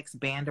spandex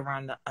band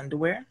around the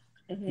underwear,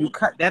 you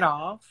cut that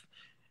off,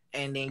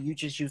 and then you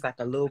just use like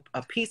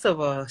a piece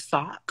of a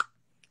sock,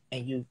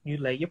 and you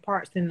lay your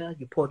parts in there.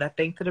 You pull that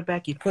thing to the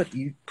back. You put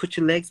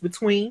your legs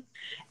between,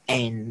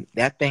 and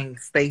that thing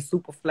stays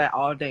super flat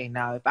all day.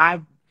 Now, if I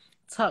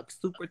tuck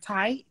super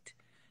tight,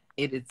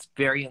 it is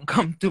very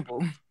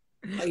uncomfortable.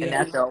 And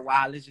after a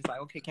while, it's just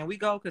like, okay, can we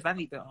go? Because I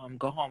need to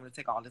go home and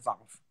take all this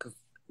off because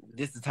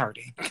this is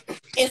hurting.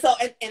 And so,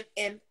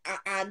 and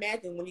I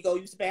imagine when you go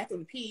use the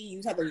bathroom to pee, you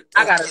just have to.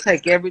 I gotta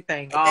take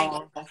everything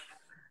off,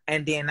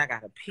 and then I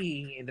gotta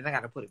pee, and then I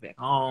gotta put it back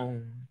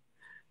on.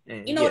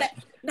 And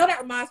that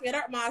reminds me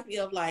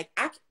of like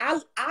I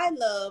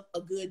love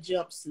a good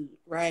jumpsuit,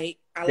 right?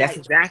 That's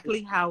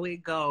exactly how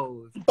it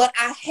goes. But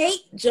I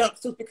hate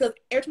jumpsuits because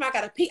every time I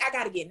gotta pee, I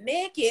gotta get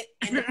naked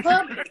in the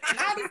public, and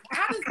I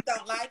just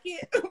don't like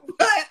it.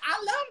 But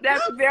I love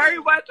that's jumpsuits. Very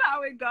much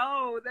how it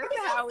goes. That's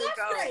how it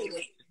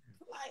goes.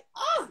 Like,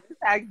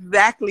 that's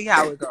exactly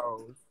how it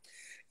goes.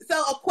 So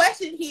a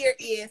question here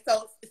is,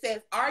 so it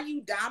says, are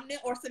you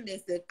dominant or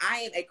submissive?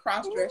 I am a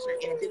cross-dresser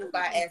and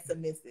identify as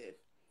submissive.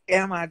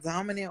 Am I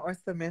dominant or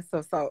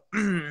submissive? So,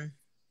 okay.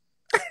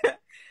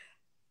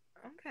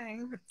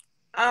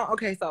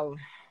 Okay, so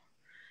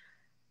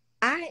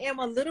I am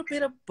a little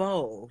bit of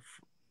both.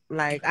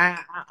 Like,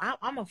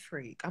 I'm a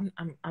freak.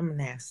 I'm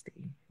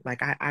nasty.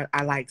 Like,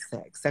 I like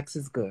sex. Sex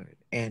is good.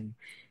 And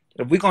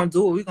if we're gonna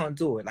do it, we're gonna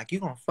do it. Like,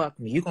 you're gonna fuck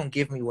me. You're gonna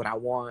give me what I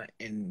want,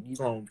 and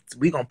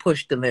we're gonna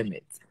push the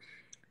limits.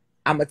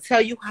 I'm gonna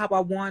tell you how I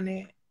want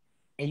it,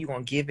 and you're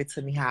going to give it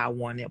to me how I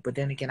want it. But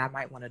then again, I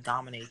might want to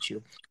dominate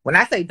you. When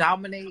I say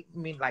dominate, I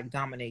mean like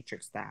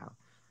dominatrix style.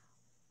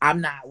 I'm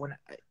not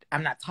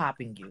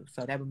topping you.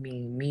 So that would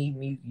mean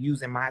me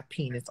using my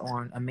penis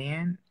on a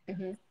man.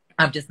 Mm-hmm.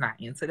 I'm just not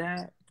into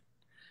that.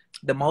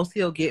 The most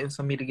he'll get is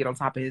for me to get on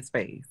top of his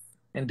face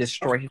and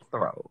destroy his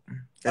throat.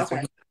 That's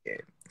what he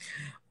did.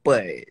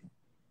 But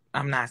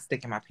I'm not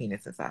sticking my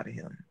penis inside of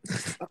him.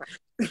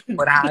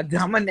 But I'll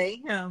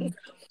dominate him.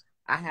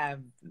 I have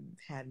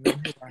had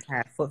men who have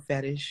had foot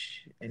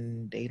fetish,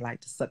 and they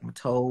like to suck my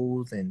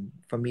toes, and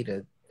for me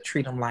to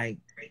treat them like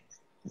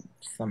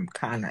some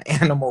kind of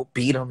animal,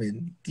 beat them,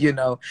 and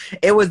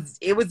it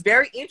was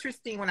very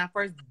interesting when I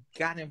first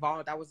got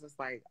involved. I was just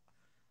like,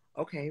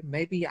 okay,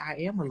 maybe I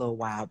am a little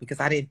wild, because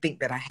I didn't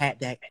think that I had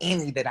that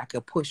in me, that I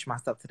could push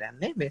myself to that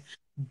limit.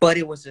 But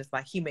it was just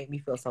like, he made me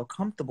feel so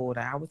comfortable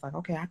that I was like,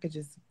 okay,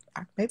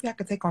 maybe I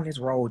could take on this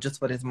role just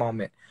for this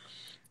moment.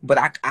 But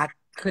I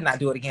could not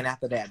do it again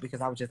after that,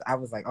 because I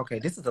was like, okay,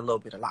 this is a little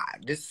bit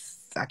alive.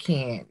 I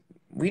can't,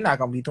 we're not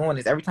going to be doing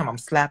this. Every time I'm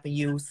slapping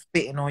you,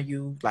 spitting on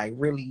you, like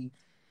really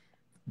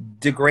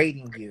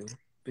degrading you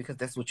because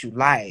that's what you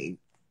like.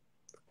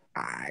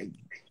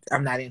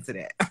 I'm not into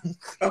that.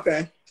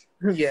 Okay.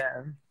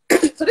 Yeah.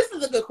 So this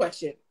is a good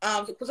question.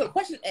 So the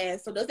question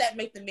is, so does that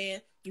make the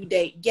men you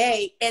date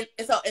gay? And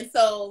so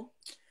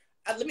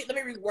let me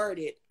reword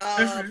it.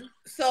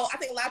 So I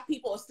think a lot of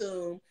people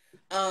assume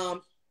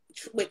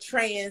with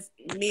trans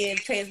men,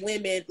 trans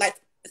women, like,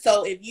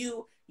 so if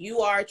you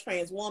are a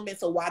trans woman,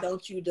 so why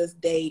don't you just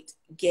date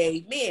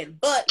gay men?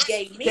 But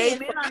gay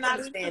men are not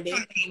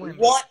understanding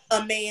want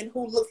a man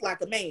who looks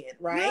like a man,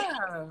 right?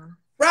 Yeah.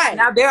 Right.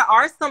 Now, there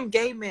are some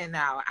gay men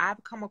now.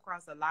 I've come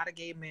across a lot of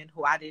gay men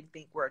who I didn't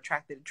think were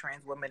attracted to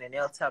trans women, and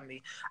they'll tell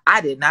me,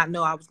 I did not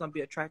know I was going to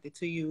be attracted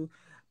to you,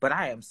 but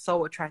I am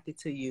so attracted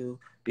to you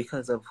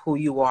because of who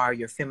you are,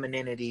 your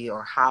femininity,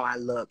 or how I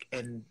look.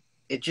 And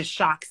it just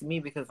shocks me,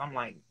 because I'm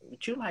like,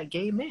 but you like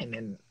gay men,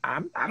 and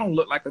I don't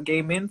look like a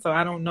gay man, so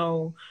I don't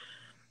know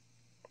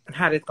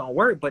how this going to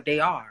work, but they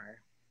are.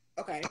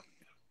 Okay.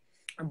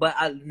 But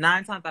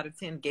 9 times out of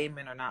 10, gay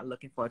men are not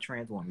looking for a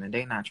trans woman.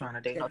 They're not trying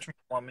to date no trans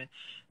woman.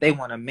 They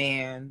want a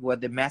man,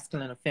 whether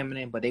masculine or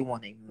feminine, but they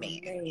want a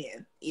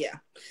man. Yeah.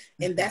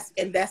 And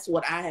that's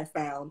what I have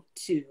found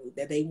too,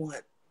 that they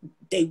want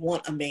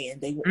a man.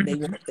 They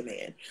want the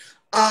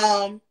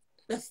man.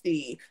 Let's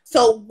see.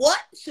 So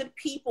what should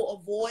people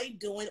avoid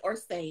doing or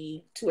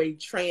saying to a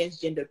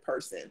transgender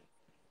person?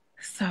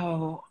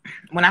 So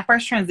when I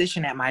first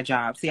transitioned at my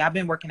job, I've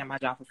been working at my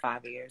job for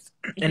 5 years.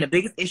 And the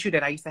biggest issue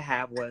that I used to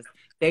have was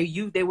they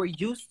were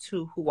used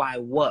to who I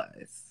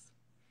was.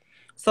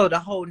 So the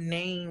whole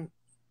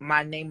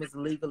my name is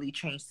legally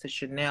changed to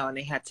Chanel, and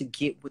they had to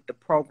get with the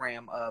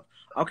program of,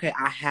 okay,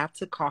 I have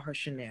to call her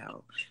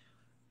Chanel.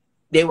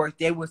 They were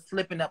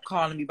slipping up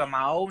calling me by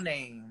my old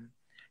name.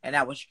 And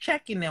I was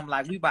checking them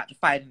like we about to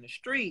fight in the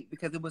street,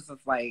 because it was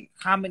just like,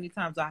 how many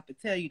times do I have to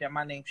tell you that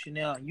my name's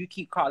Chanel and you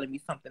keep calling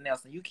me something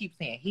else, and you keep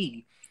saying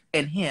he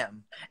and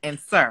him and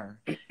sir.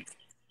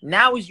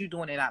 Now is you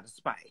doing it out of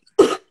spite.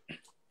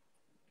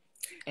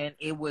 And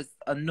it was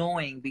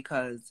annoying,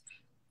 because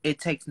it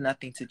takes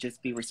nothing to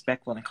just be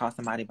respectful and call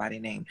somebody by their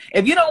name.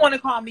 If you don't want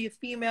to call me a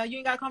female, you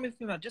ain't got to call me a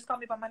female. Just call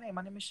me by my name.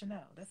 My name is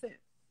Chanel. That's it.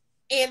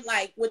 And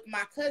like with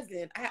my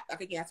cousin, I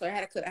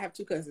have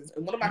 2 cousins,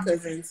 and one of my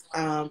cousins,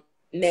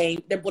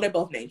 they're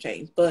both name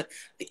changed, but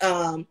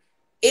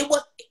it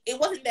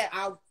wasn't that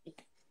I'll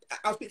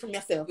speak for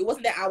myself. It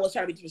wasn't that I was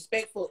trying to be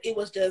disrespectful. It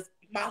was just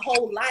my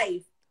whole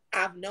life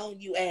I've known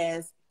you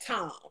as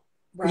Tom,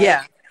 right?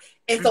 Yeah.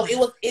 And so I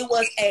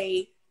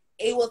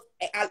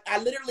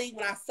literally,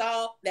 when I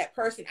saw that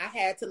person, I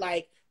had to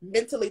like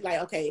mentally like,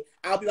 okay,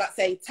 I'll be about to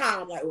say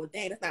Tom, like, well,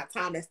 dang, that's not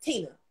Tom, that's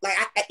Tina. Like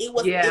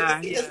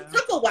it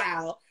took a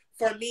while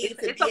for me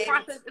to it's a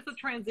process. It's a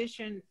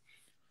transition.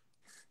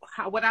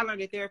 What I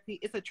learned in therapy,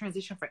 it's a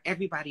transition for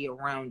everybody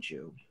around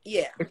you.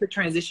 Yeah. It's a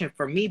transition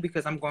for me,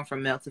 because I'm going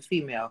from male to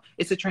female.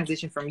 It's a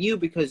transition from you,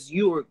 because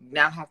you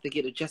now have to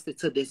get adjusted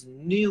to this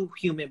new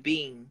human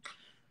being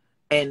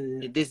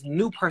and this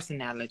new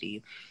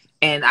personality.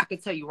 And I can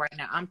tell you right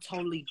now, I'm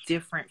totally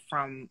different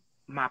from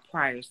my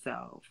prior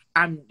self.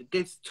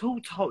 There's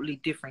 2 totally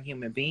different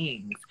human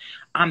beings.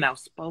 I'm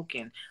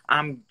outspoken.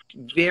 I'm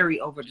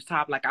very over the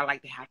top. Like, I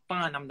like to have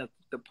fun. I'm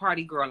the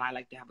party girl. I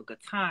like to have a good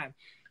time.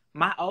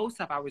 My old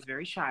self, I was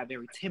very shy,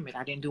 very timid.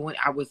 I didn't do it.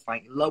 I was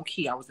like low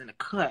key. I was in a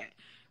cut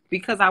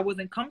because I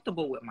wasn't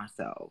comfortable with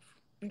myself.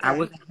 Okay. I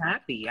wasn't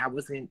happy. I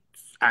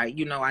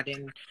didn't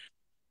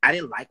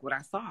like what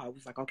I saw. I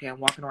was like, okay, I'm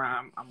walking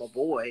around. I'm a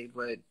boy,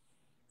 but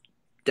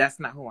that's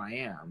not who I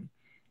am.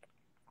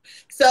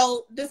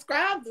 So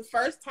describe the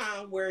first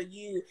time where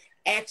you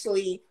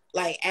actually,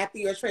 like, after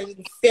your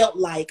training, felt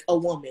like a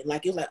woman.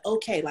 Like, it was like,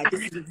 okay, like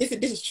this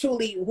is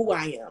truly who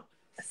I am.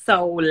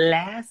 So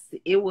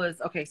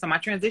so my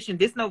transition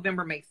this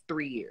November makes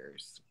 3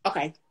 years.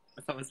 Okay.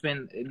 So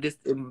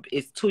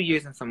it's 2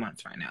 years and some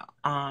months right now.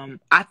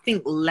 I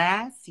think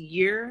last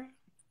year,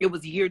 it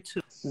was year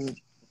 2,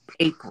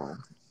 April.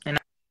 And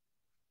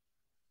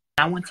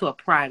I went to a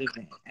Pride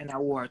event, and I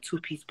wore a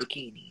 2-piece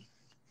bikini.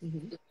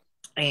 Mm-hmm.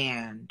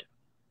 And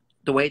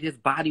the way this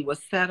body was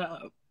set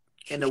up,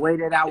 and the way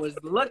that I was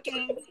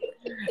looking,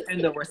 and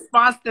the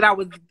response that I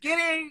was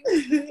getting,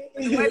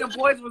 the way the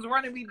boys was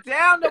running me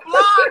down the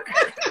block,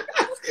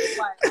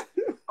 like,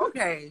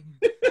 okay,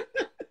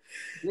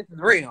 this is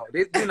real.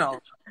 This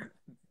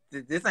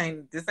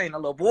ain't a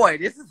little boy.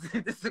 This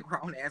is a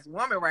grown ass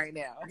woman right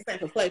now. This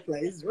ain't a play.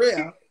 This is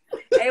real.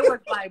 It was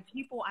like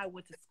people I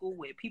went to school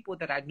with, people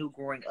that I knew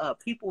growing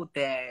up, people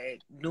that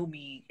knew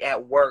me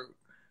at work.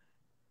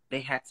 They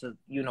had to,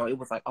 you know, it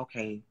was like,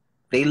 okay,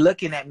 they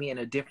looking at me in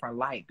a different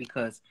light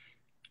because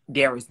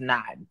there is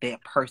not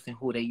that person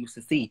who they used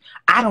to see.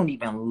 I don't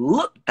even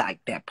look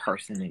like that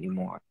person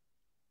anymore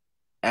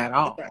at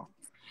all.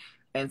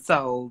 And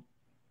so,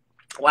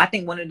 well, I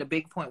think one of the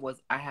big point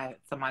was I had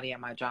somebody at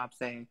my job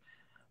saying,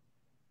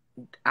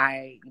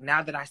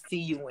 now that I see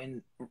you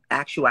in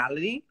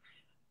actuality,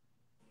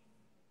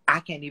 I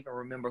can't even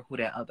remember who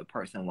that other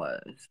person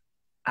was.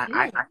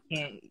 I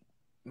can't.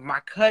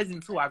 My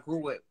cousins who I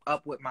grew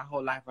up with my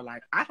whole life are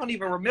like, I don't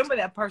even remember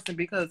that person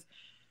because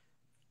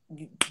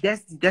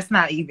that's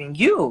not even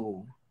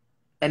you.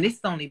 And it's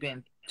only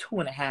been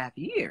 2.5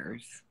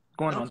 years,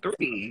 going on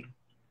 3.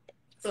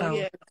 So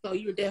yeah, so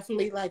you're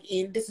definitely like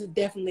this is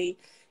definitely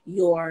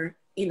your,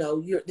 you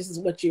know, this is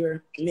what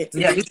you're meant to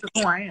do. Yeah, this is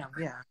who I am.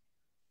 Yeah.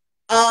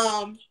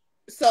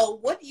 So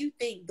what do you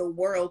think the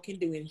world can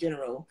do in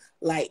general,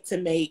 like to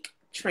make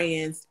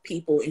trans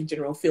people in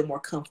general feel more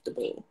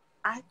comfortable?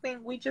 I think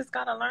we just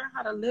got to learn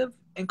how to live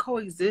and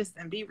coexist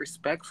and be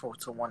respectful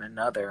to one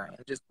another and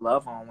just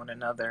love on one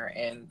another,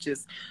 and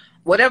just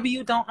whatever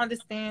you don't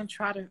understand,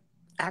 try to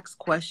ask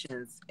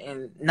questions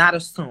and not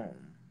assume,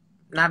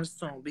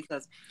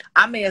 because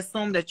I may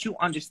assume that you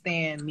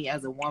understand me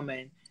as a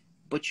woman,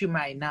 but you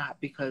might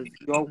not, because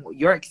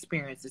your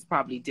experience is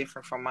probably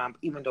different from mine,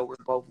 even though we're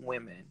both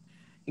women.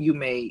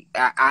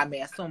 I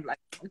may assume like,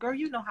 girl,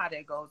 you know how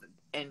that goes,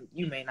 and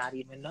you may not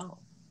even know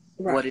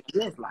what it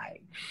is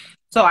like.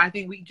 So I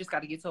think we just got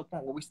to get to a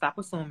point where we stop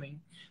assuming,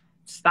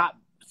 stop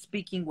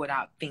speaking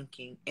without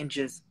thinking, and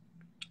just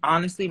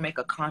honestly make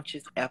a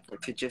conscious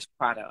effort to just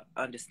try to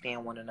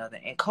understand one another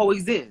and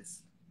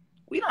coexist.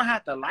 We don't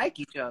have to like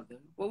each other,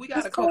 but we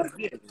got to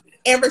coexist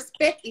and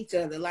respect each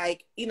other.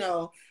 Like, you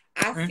know,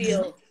 I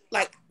feel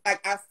like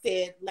I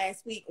said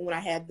last week when I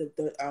had the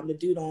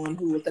dude on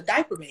who was the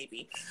diaper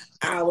baby,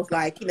 I was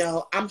like, you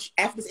know,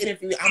 after this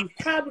interview, I'm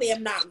probably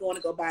am not going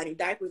to go buy any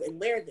diapers and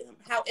wear them.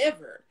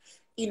 However,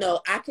 you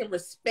know, I can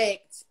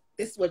respect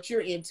this is what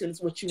you're into, this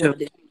is what you want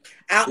to do.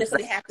 I don't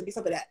necessarily have to be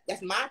something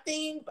that's my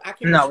thing, but I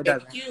can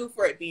respect you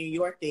for it being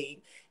your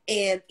thing.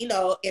 And, you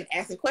know, and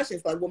asking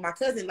questions. Like with my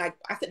cousin, like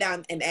I sit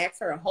down and asked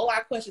her a whole lot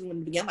of questions when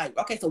we began, like,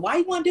 okay, so why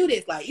you want to do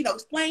this? Like, you know,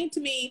 explain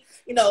to me,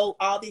 you know,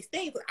 all these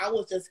things. I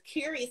was just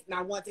curious and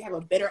I wanted to have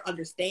a better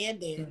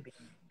understanding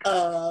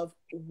of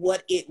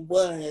what it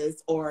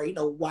was, or, you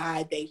know,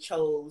 why they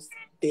chose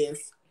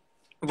this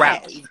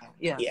route.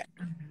 Yeah.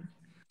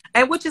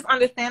 And which is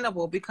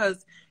understandable,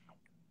 because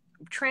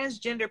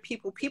transgender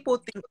people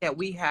think that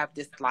we have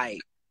this, like,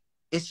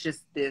 it's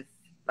just this,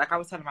 like I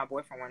was telling my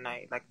boyfriend one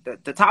night, like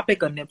the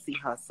topic of Nipsey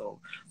Hussle.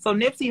 So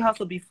Nipsey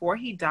Hussle, before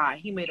he died,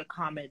 he made a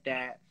comment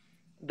that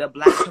the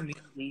Black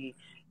community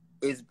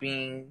is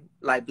being,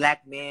 like,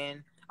 Black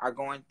men are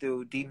going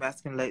through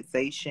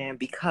demasculinization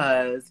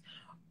because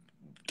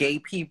gay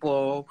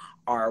people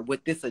are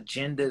with this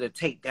agenda to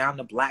take down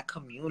the Black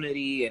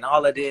community and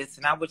all of this.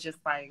 And I was just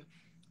like,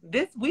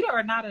 we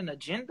are not an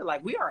agenda.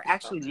 Like, we are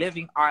actually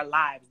living our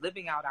lives,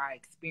 living out our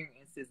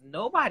experiences.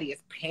 Nobody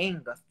is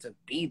paying us to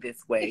be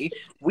this way.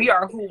 We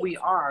are who we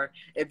are.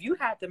 If you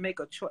had to make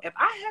a choice, if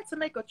I had to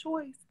make a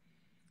choice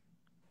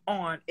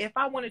on if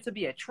I wanted to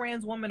be a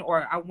trans woman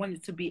or I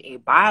wanted to be a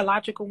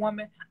biological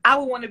woman, I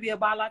would want to be a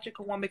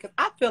biological woman, because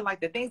I feel like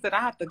the things that I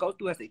have to go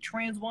through as a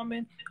trans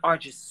woman are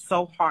just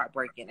so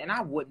heartbreaking, and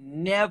I would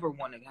never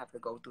want to have to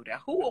go through that.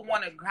 Who would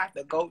want to have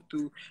to go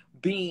through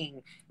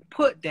being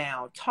put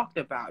down, talked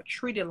about,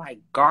 treated like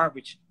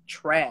garbage,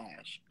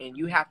 trash, and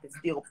you have to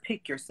still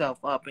pick yourself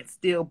up and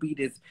still be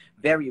this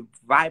very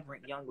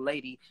vibrant young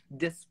lady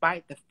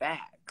despite the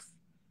facts?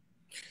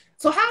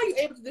 So how are you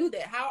able to do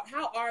that?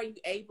 How are you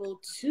able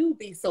to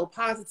be so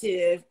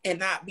positive and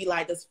not be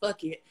like, just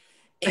fuck it?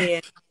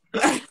 And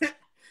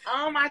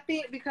I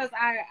think because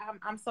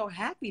I'm so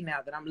happy now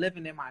that I'm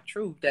living in my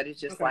truth, that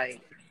it's just like,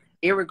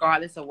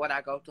 irregardless of what I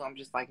go through, I'm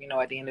just like, you know,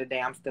 at the end of the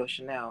day, I'm still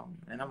Chanel,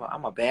 and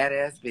I'm a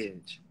badass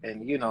bitch,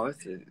 and you know,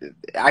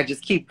 I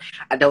just keep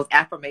those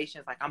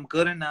affirmations, like, I'm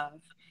good enough.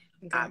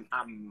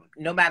 I'm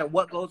no matter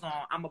what goes on,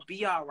 I'm gonna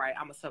be all right.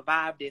 I'm gonna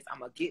survive this. I'm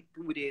gonna get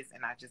through this,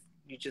 and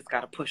you just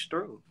gotta push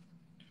through.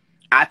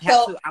 I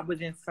was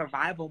in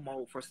survival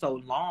mode for so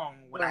long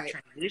when I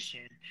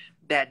transitioned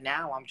that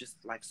now I'm just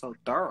like so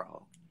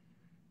thorough.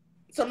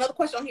 So another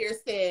question on here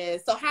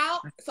says, so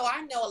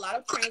I know a lot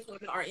of trans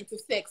women are into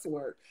sex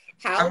work.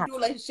 How do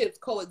relationships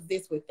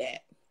coexist with that?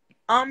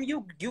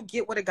 You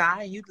get with a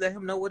guy and you let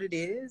him know what it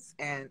is,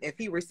 and if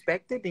he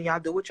respects it, then y'all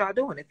do what y'all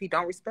do, and if he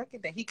don't respect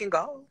it, then he can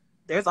go.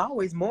 There's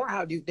always more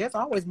there's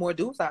always more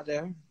dudes out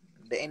there,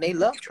 and they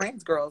love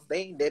trans girls. That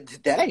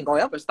ain't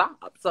gonna ever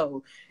stop.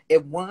 So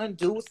if one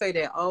dude say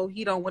that, oh,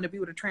 he don't want to be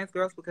with a trans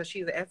girl because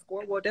she's an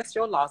escort, well, that's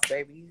your loss,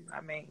 baby.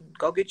 I mean,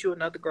 go get you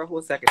another girl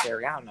who's a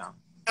secretary. I don't know.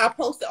 I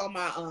posted on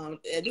my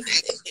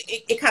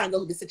it kind of goes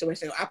with the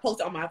situation. I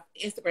posted on my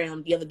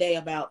Instagram the other day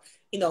about,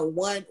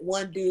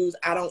 one dude's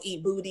I don't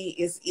eat booty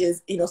is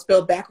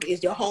spelled backwards,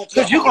 is your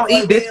Because you gonna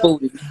homeboy eat this will.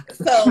 booty.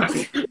 So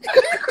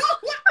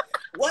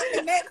what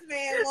the next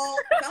man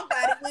wants,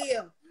 somebody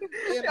will.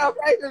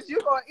 Okay, because you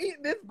gonna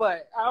eat this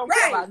butt. I don't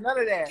care about none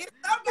of that. It's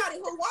somebody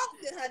who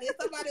wants it, honey. It's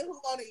somebody who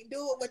want to do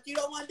it what you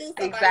don't want to do.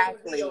 Somebody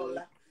Exactly. who will.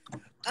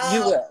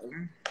 You will.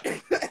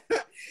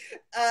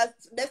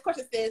 Next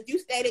question says, you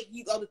stated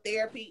you go to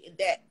therapy, and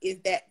is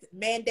that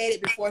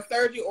mandated before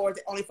surgery, or is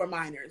it only for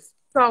minors?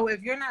 So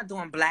if you're not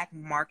doing black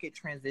market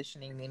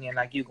transitioning, meaning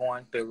like you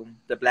going through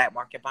the black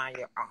market, buying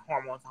your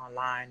hormones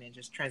online and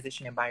just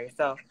transitioning by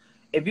yourself,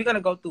 if you're going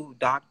to go through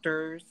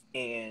doctors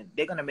and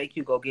they're going to make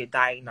you go get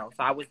diagnosed.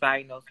 So I was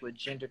diagnosed with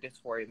gender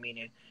dysphoria,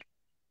 meaning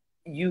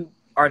you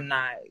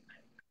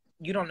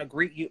don't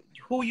agree.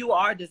 Who you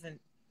are doesn't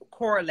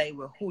correlate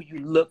with who you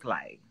look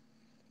like.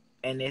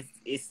 And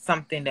it's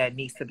something that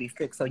needs to be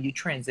fixed. So you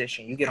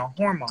transition, you get on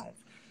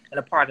hormones. And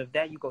a part of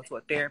that, you go to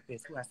a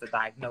therapist who has to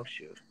diagnose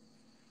you.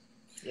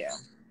 Yeah.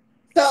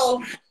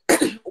 So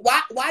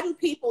why do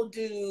people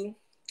do,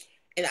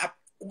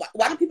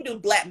 why do people do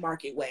black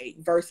market way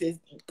versus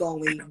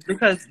going?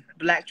 Because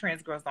black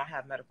trans girls don't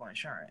have medical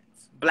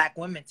insurance. Black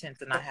women tend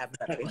to not have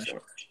medical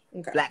insurance.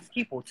 Okay. Black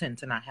people tend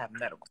to not have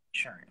medical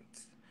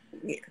insurance.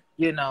 Yeah.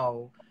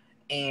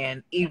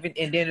 And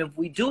then if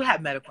we do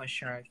have medical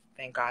insurance,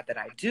 thank God that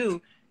I do,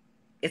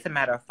 it's a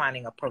matter of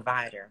finding a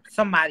provider,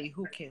 somebody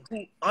who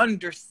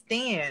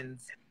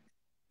understands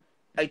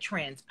a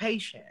trans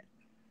patient.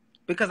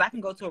 Because I can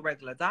go to a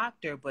regular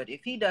doctor, but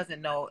if he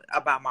doesn't know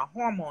about my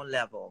hormone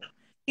level,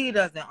 he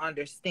doesn't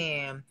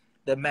understand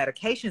the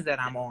medications that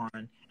I'm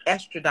on,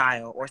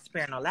 estradiol or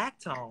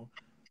spironolactone,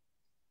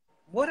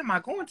 what am I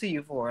going to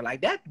you for? Like,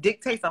 that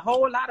dictates a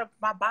whole lot of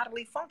my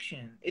bodily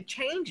function. It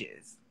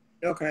changes.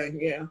 Okay,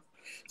 yeah.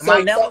 My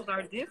levels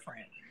are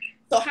different.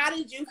 So how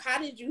did you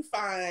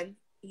find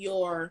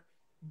your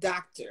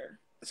doctor?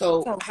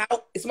 So how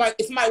if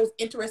somebody was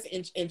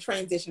interested in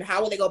transition,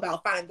 how would they go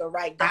about finding the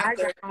right doctor? I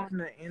got on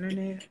the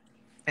internet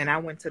and I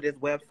went to this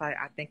website.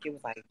 I think it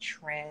was like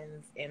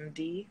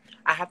TransMD.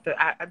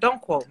 I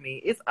don't quote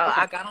me. It's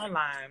I got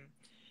online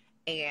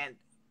and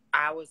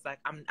I was like,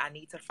 I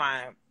need to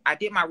find. I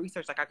did my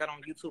research. Like, I got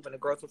on YouTube and the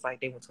girls was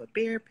like, they went to a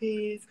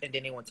therapist and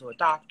then they went to a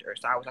doctor.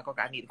 So I was like,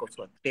 okay, I need to go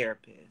to a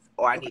therapist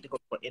or I need to go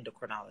to an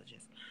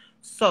endocrinologist.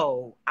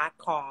 So I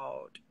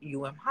called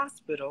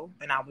Hospital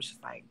and I was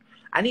just like,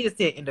 I need to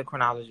see an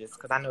endocrinologist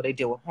because I know they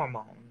deal with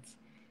hormones.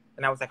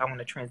 And I was like, I want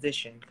to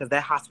transition because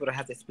that hospital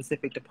has a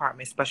specific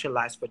department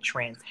specialized for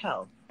trans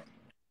health.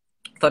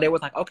 So they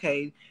was like,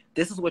 okay,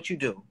 this is what you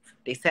do.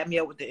 They set me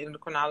up with the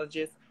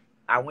endocrinologist.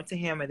 I went to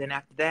him, and then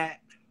after that,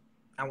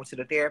 I went to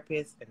the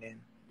therapist, and then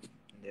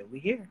we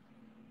here.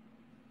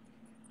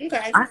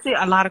 Okay. I see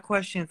a lot of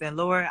questions, and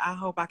Lord, I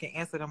hope I can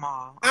answer them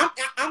all.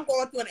 I'm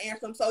going through and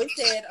answer them. So it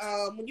said,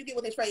 when you get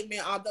with a straight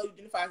man, although you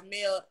identify as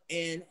male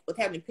and with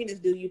having a penis,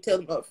 do you tell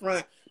them up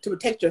front to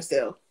protect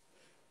yourself?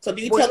 So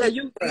do you tell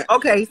them?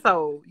 Okay,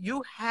 so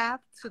you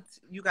have to.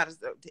 You got to,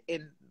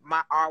 in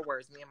our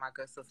words, me and my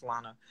good sister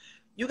Lana,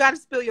 you got to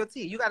spill your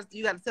tea. You got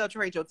to tell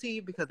trade your tea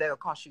because that'll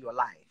cost you your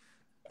life.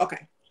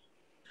 Okay.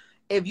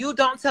 If you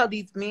don't tell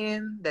these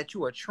men that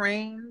you are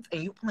trans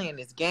and you playing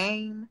this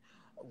game,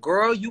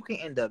 girl, you can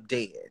end up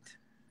dead.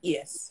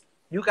 Yes.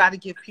 You got to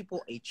give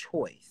people a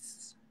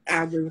choice.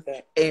 I agree with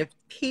that. If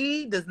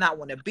he does not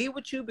want to be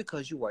with you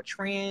because you are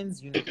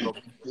trans, you need to go.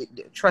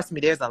 Trust me,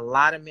 there's a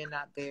lot of men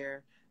out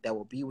there that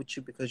will be with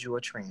you because you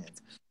are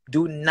trans.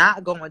 Do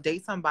not go and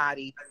date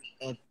somebody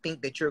and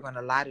think that you're going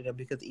to lie to them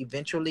because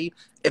eventually,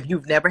 if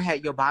you've never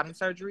had your bottom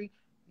surgery,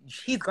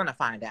 he's going to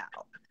find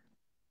out.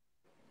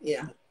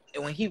 Yeah.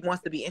 And when he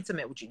wants to be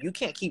intimate with you, you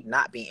can't keep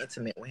not being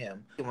intimate with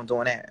him. Keep on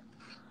doing that.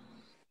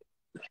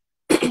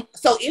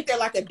 So is there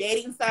like a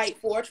dating site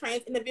for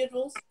trans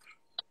individuals?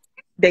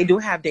 They do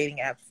have dating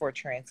apps for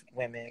trans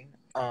women.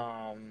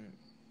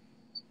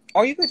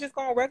 Or you could just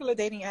go on regular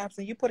dating apps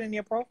and you put in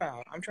your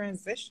profile, I'm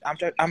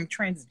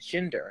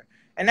transgender.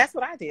 And that's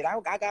what I did.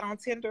 I got on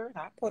Tinder and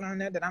I put on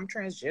there that I'm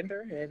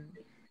transgender and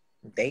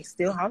they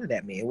still hollered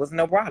at me. It was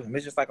no problem.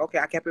 It's just like, okay,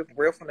 I kept it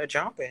real from the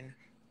jump. And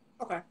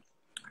okay.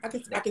 I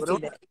can see that.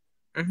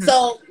 Mm-hmm.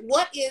 So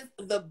what is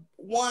the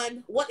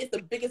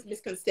biggest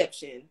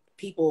misconception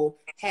people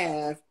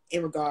have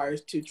in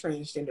regards to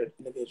transgender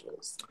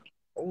individuals?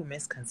 Oh,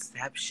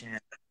 misconception.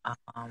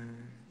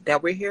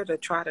 That we're here to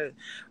try to.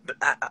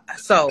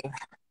 So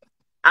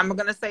I'm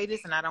gonna say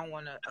this, and I don't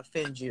want to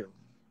offend you.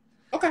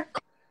 Okay.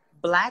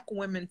 Black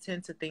women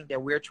tend to think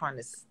that we're trying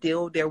to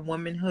steal their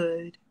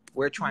womanhood.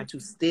 We're trying to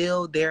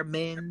steal their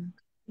men,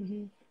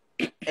 and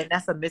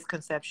that's a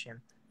misconception.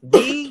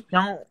 We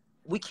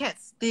can't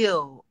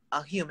steal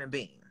a human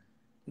being.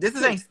 This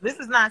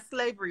is not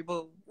slavery,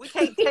 boo. We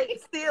can't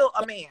steal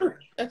a man.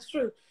 That's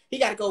true. He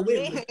got to go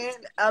with me.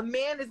 A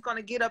man is going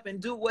to get up and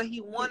do what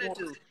he want to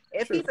do.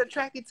 If he's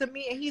attracted to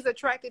me and he's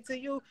attracted to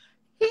you,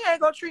 he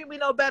ain't going to treat me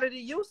no better than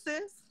you,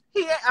 sis.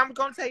 I'm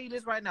gonna tell you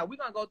this right now. We're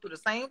gonna go through the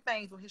same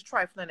things with his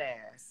trifling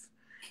ass.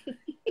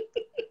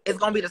 It's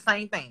gonna be the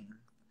same thing.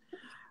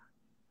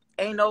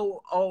 Ain't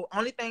no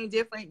only thing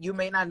different. You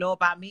may not know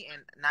about me,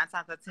 and 9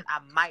 times out of 10, I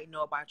might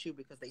know about you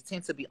because they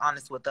tend to be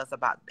honest with us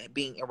about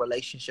being in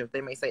relationships.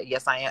 They may say,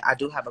 "Yes, I am. I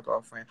do have a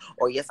girlfriend,"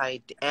 or "Yes,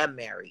 I am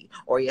married,"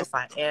 or "Yes,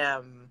 I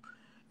am."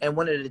 And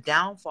one of the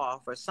downfall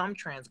for some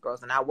trans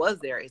girls, and I was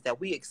there, is that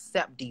we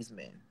accept these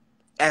men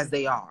as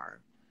they are.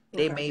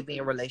 They may be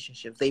in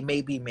relationships. They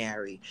may be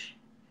married.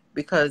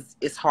 Because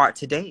it's hard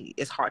to date.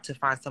 It's hard to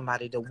find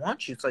somebody to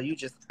want you. So you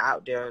just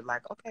out there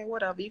like, okay,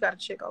 whatever. You got a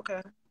chick,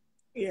 okay.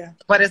 Yeah.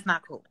 But it's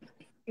not cool.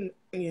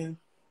 Yeah.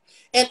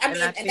 And I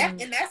mean,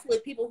 and that's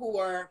with people who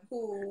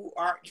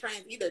are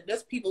trans, either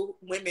just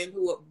women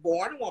who are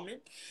born woman,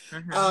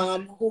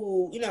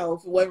 who, you know,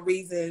 for whatever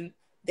reason,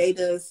 they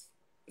just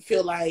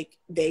feel like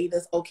they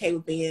just okay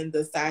with being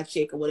the side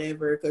chick or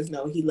whatever, because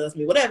no, he loves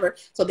me, whatever.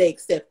 So they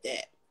accept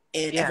that.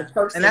 And as a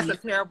person, and that's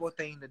a terrible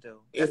thing to do.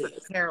 That's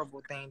a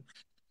terrible thing.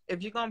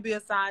 If you're gonna be a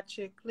side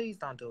chick, please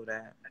don't do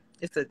that.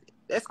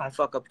 It's gonna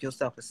fuck up your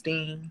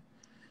self-esteem.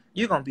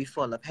 You're gonna be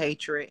full of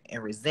hatred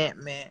and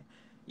resentment.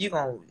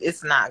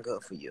 It's not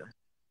good for you.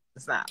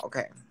 It's not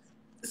okay.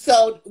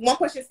 So one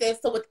question says,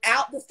 so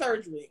without the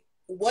surgery,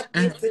 what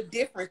is the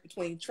difference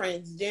between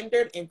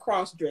transgendered and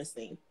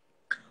cross-dressing?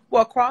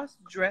 Well,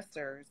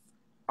 cross-dressers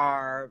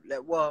are,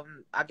 well,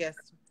 I guess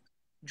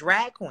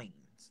drag queens.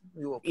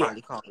 We will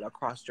probably call it a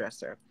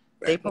cross-dresser.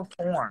 Right. They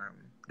perform.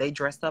 They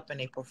dress up and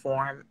they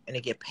perform and they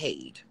get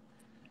paid.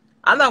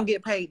 I don't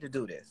get paid to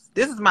do this.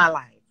 This is my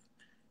life.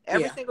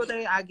 Every single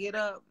day I get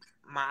up,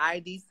 my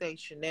ID says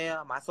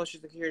Chanel, my social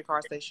security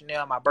card says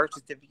Chanel, my birth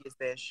certificate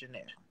says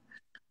Chanel.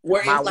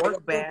 Whereas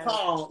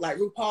like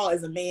RuPaul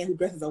is a man who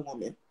dresses a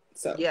woman.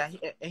 So yeah,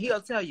 and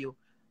he'll tell you,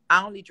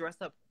 I only dress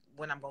up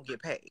when I'm gonna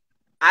get paid.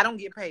 I don't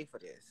get paid for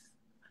this.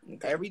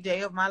 Okay. Every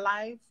day of my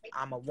life,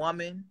 I'm a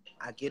woman.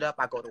 I get up,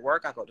 I go to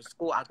work, I go to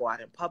school, I go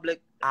out in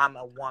public. I'm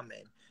a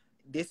woman.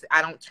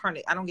 I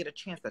don't get a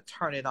chance to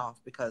turn it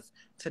off because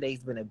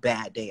today's been a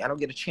bad day. I don't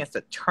get a chance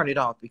to turn it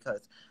off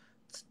because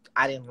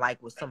I didn't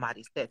like what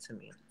somebody said to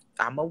me.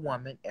 I'm a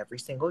woman every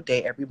single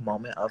day, every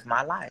moment of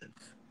my life.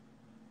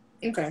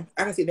 Okay,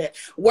 I can see that.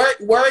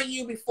 Were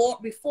you before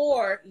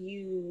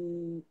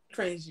you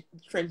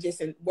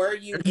transitioned? Were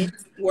you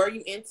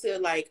into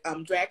like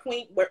drag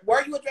queen?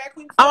 Were you a drag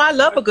queen? Oh, I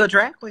love a good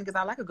drag queen because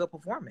I like a good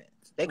performance.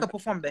 They can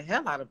perform the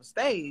hell out of a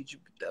stage.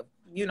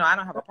 You know, I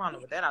don't have a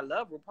problem with that. I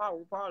love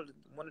RuPaul. RuPaul is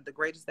one of the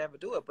greatest to ever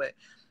do it. But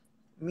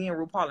me and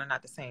RuPaul are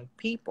not the same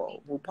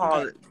people.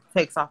 RuPaul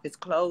takes off his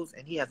clothes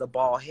and he has a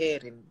bald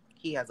head and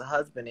he has a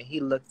husband and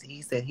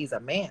he said he's a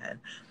man.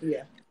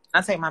 Yeah.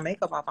 I take my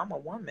makeup off. I'm a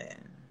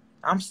woman.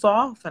 I'm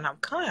soft and I'm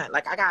kind.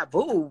 Like I got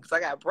boobs. I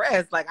got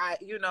breasts. Like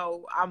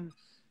I'm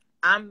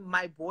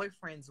my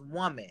boyfriend's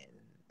woman.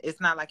 It's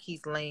not like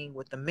he's laying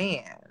with a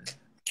man.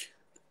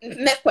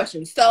 Next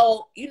question.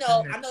 So, you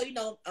know, I know you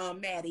know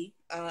Maddie.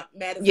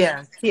 Madison.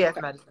 Yeah,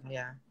 Madison,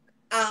 yeah.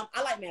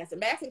 I like Madison.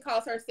 Madison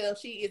calls herself,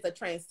 she is a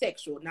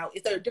transsexual. Now,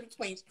 is there a difference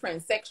between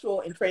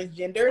transsexual and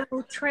transgender?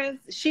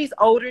 She's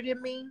older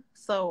than me.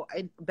 So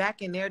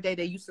back in their day,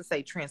 they used to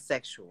say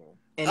transsexual.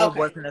 And it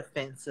wasn't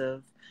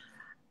offensive.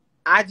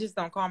 I just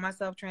don't call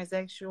myself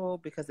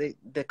transsexual because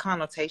the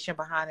connotation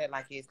behind it,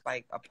 like it's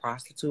like a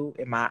prostitute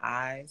in my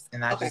eyes.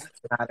 And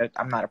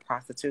I'm not a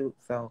prostitute.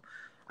 So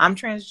I'm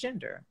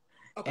transgender.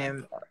 Okay.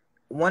 And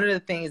one of the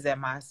things that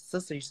my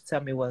sister used to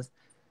tell me was,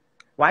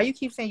 why you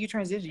keep saying you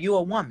transition? You're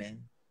a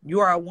woman. You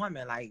are a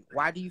woman. Like,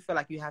 why do you feel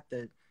like you have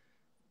to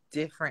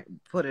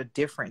put a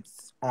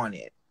difference on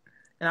it?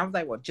 And I was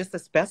like, well, just to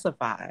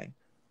specify.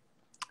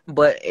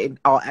 But in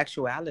all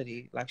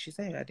actuality, like she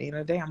said, at the end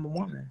of the day, I'm a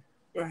woman.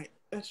 Right.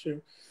 That's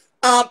true.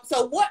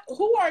 So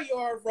who are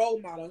your role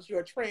models,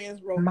 your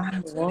trans role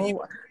models?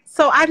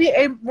 So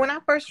when I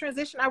first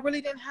transitioned, I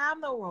really didn't have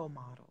no role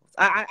models.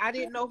 I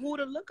didn't know who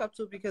to look up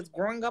to because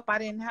growing up, I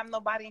didn't have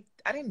nobody.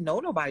 I didn't know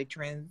nobody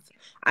trans.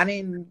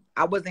 I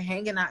wasn't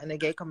hanging out in the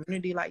gay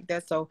community like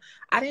that. So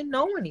I didn't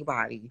know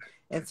anybody.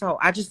 And so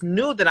I just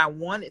knew that I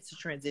wanted to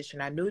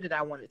transition. I knew that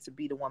I wanted to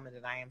be the woman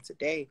that I am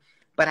today,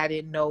 but I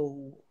didn't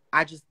know.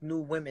 I just knew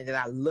women that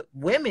I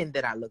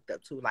looked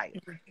up to.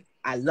 Like,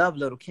 I love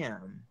Little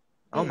Kim.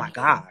 Oh my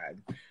God.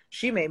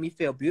 She made me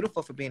feel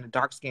beautiful for being a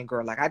dark-skinned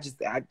girl. Like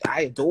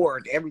I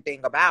adored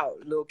everything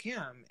about Lil'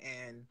 Kim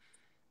and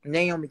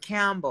Naomi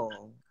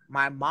Campbell.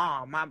 My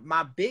mom,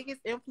 my biggest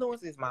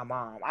influence is my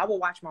mom. I will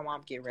watch my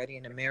mom get ready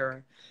in the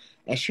mirror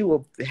and she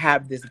will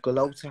have this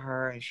glow to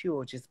her and she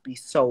will just be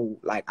so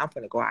like, I'm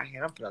gonna go out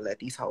here and I'm gonna let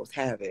these hoes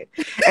have it.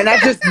 And I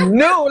just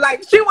knew,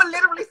 like, she would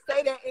literally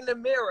say that in the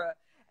mirror.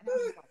 And I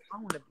was like, I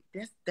want to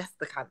be that's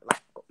the kind of,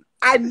 like,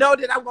 I know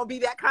that I'm gonna be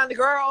that kind of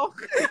girl.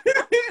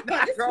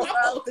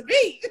 To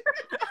be.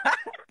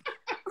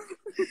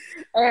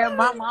 And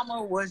my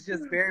mama was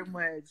just very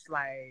much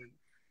like,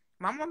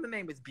 my mama's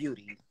name is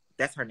Beauty.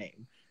 That's her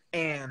name.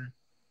 And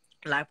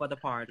Life of the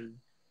Party.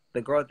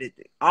 the girl that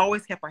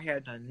always kept her hair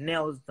done,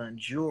 nails done,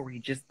 jewelry,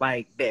 just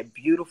like that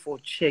beautiful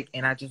chick.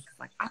 And I just was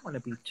like, I want to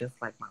be just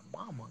like my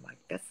mama. Like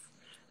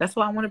that's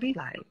what I want to be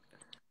like.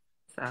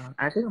 So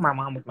I think my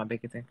mom was my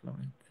biggest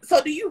influence.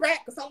 So do you rap?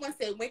 Because someone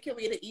said, when can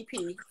we get an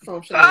EP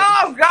from Chanel?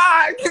 Oh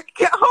God,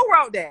 who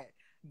wrote that?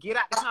 Get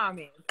out the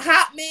comments.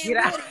 Hot Man, you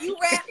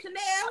rap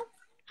Chanel?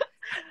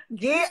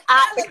 Get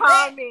out the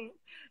comments.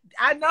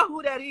 I know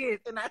who that is,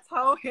 and I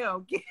told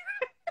him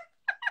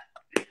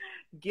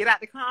get out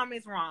the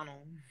comments,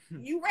 Ronald.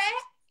 You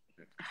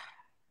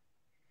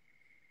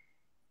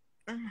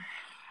rap?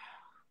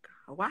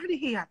 Why did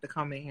he have to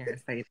come in here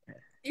and say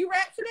that? You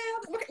rap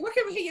Chanel? Where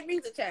can we hear your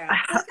music, child?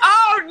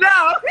 Oh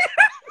no!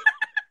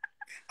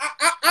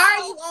 Are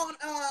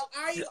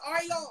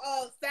you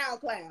on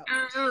SoundCloud?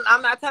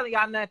 I'm not telling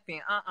y'all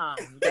nothing.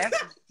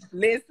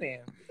 Listen.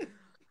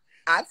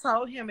 I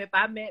told him if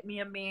I met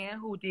me a man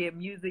who did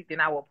music, then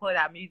I will put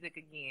out music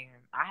again.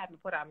 I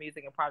haven't put out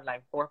music in probably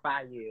like 4 or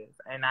 5 years,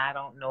 and I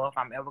don't know if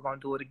I'm ever gonna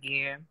do it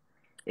again.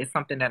 It's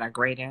something that I'm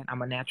great at.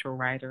 I'm a natural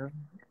writer.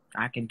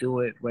 I can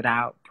do it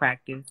without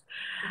practice.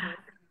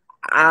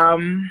 I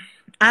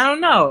don't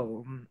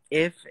know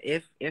if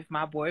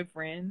my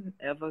boyfriend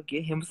ever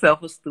get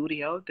himself a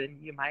studio, then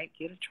you might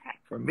get a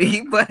track from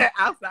me. But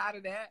outside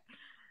of that,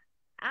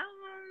 I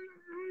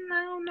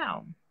don't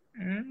know.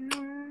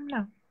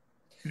 No.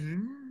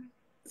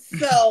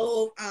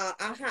 So,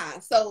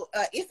 So,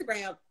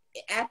 Instagram,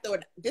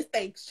 after this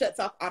thing shuts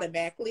off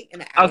automatically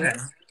in an hour. Okay.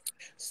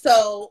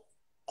 So,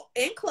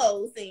 in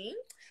closing,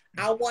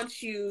 I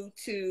want you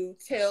to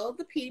tell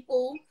the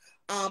people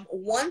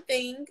one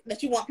thing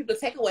that you want people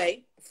to take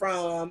away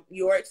from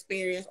your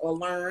experience or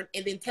learn,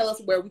 and then tell us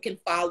where we can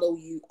follow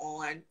you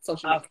on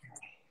social media. Okay.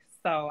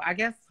 So, I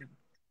guess,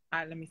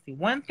 let me see.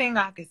 One thing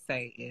I could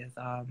say is,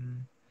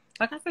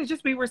 like I said,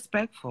 just be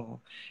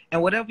respectful.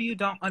 And whatever you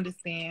don't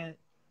understand,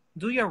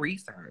 do your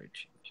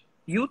research.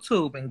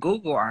 YouTube and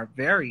Google are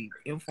very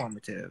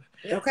informative.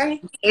 Okay.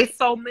 It's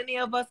so many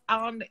of us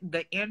on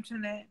the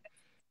internet.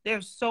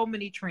 There's so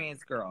many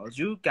trans girls.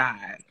 You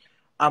got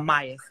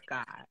Amaya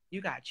Scott. You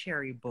got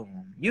Cherry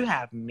Boom. You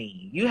have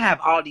me. You have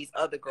all these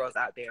other girls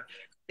out there.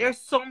 There's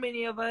so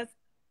many of us.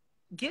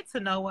 Get to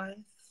know us.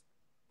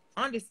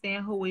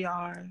 Understand who we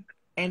are.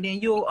 And then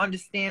you'll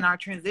understand our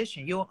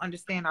transition. You'll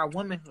understand our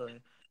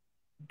womanhood.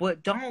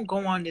 But don't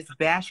go on this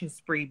bashing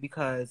spree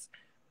because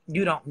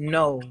you don't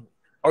know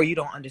or you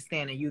don't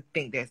understand and you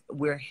think that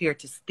we're here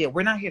to steal.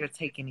 We're not here to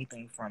take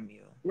anything from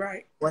you.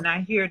 Right. We're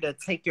not here to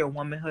take your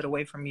womanhood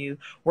away from you.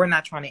 We're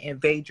not trying to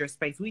invade your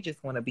space. We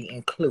just want to be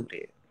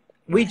included.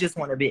 We just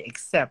want to be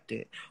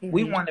accepted. Mm-hmm.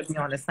 We want to be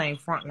on the same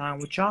front line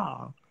with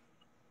y'all.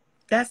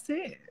 That's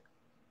it.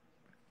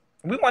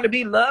 We want to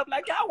be loved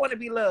like y'all want to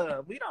be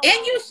loved. We don't.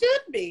 And you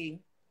should be.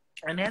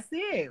 And that's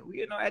it.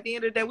 You know, at the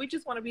end of the day, we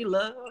just want to be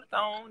loved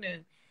on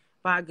and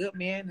by a good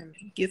man and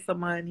get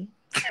some money.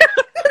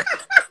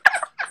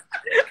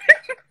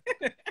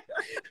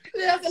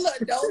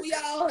 Don't we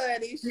all,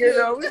 honey? You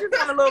know, we just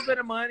want a little bit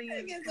of money.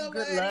 And get some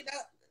good money. luck.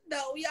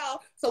 No, we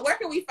all. So where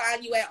can we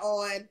find you at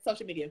on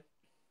social media?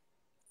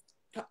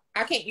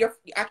 I can't hear.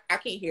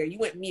 You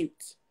went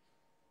mute.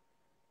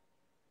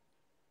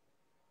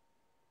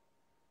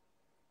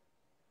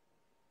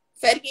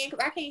 Say it again,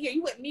 because I can't hear.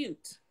 You went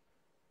mute.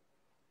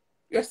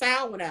 Your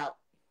sound went out.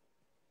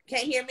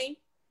 Can't hear me?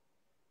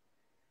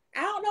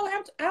 I don't know what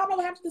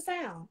happened to the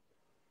sound.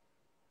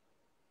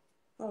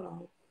 Hold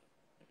on.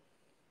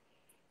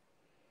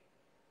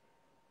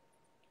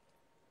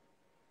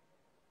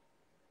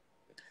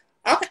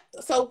 Okay,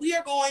 so we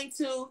are going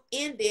to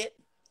end it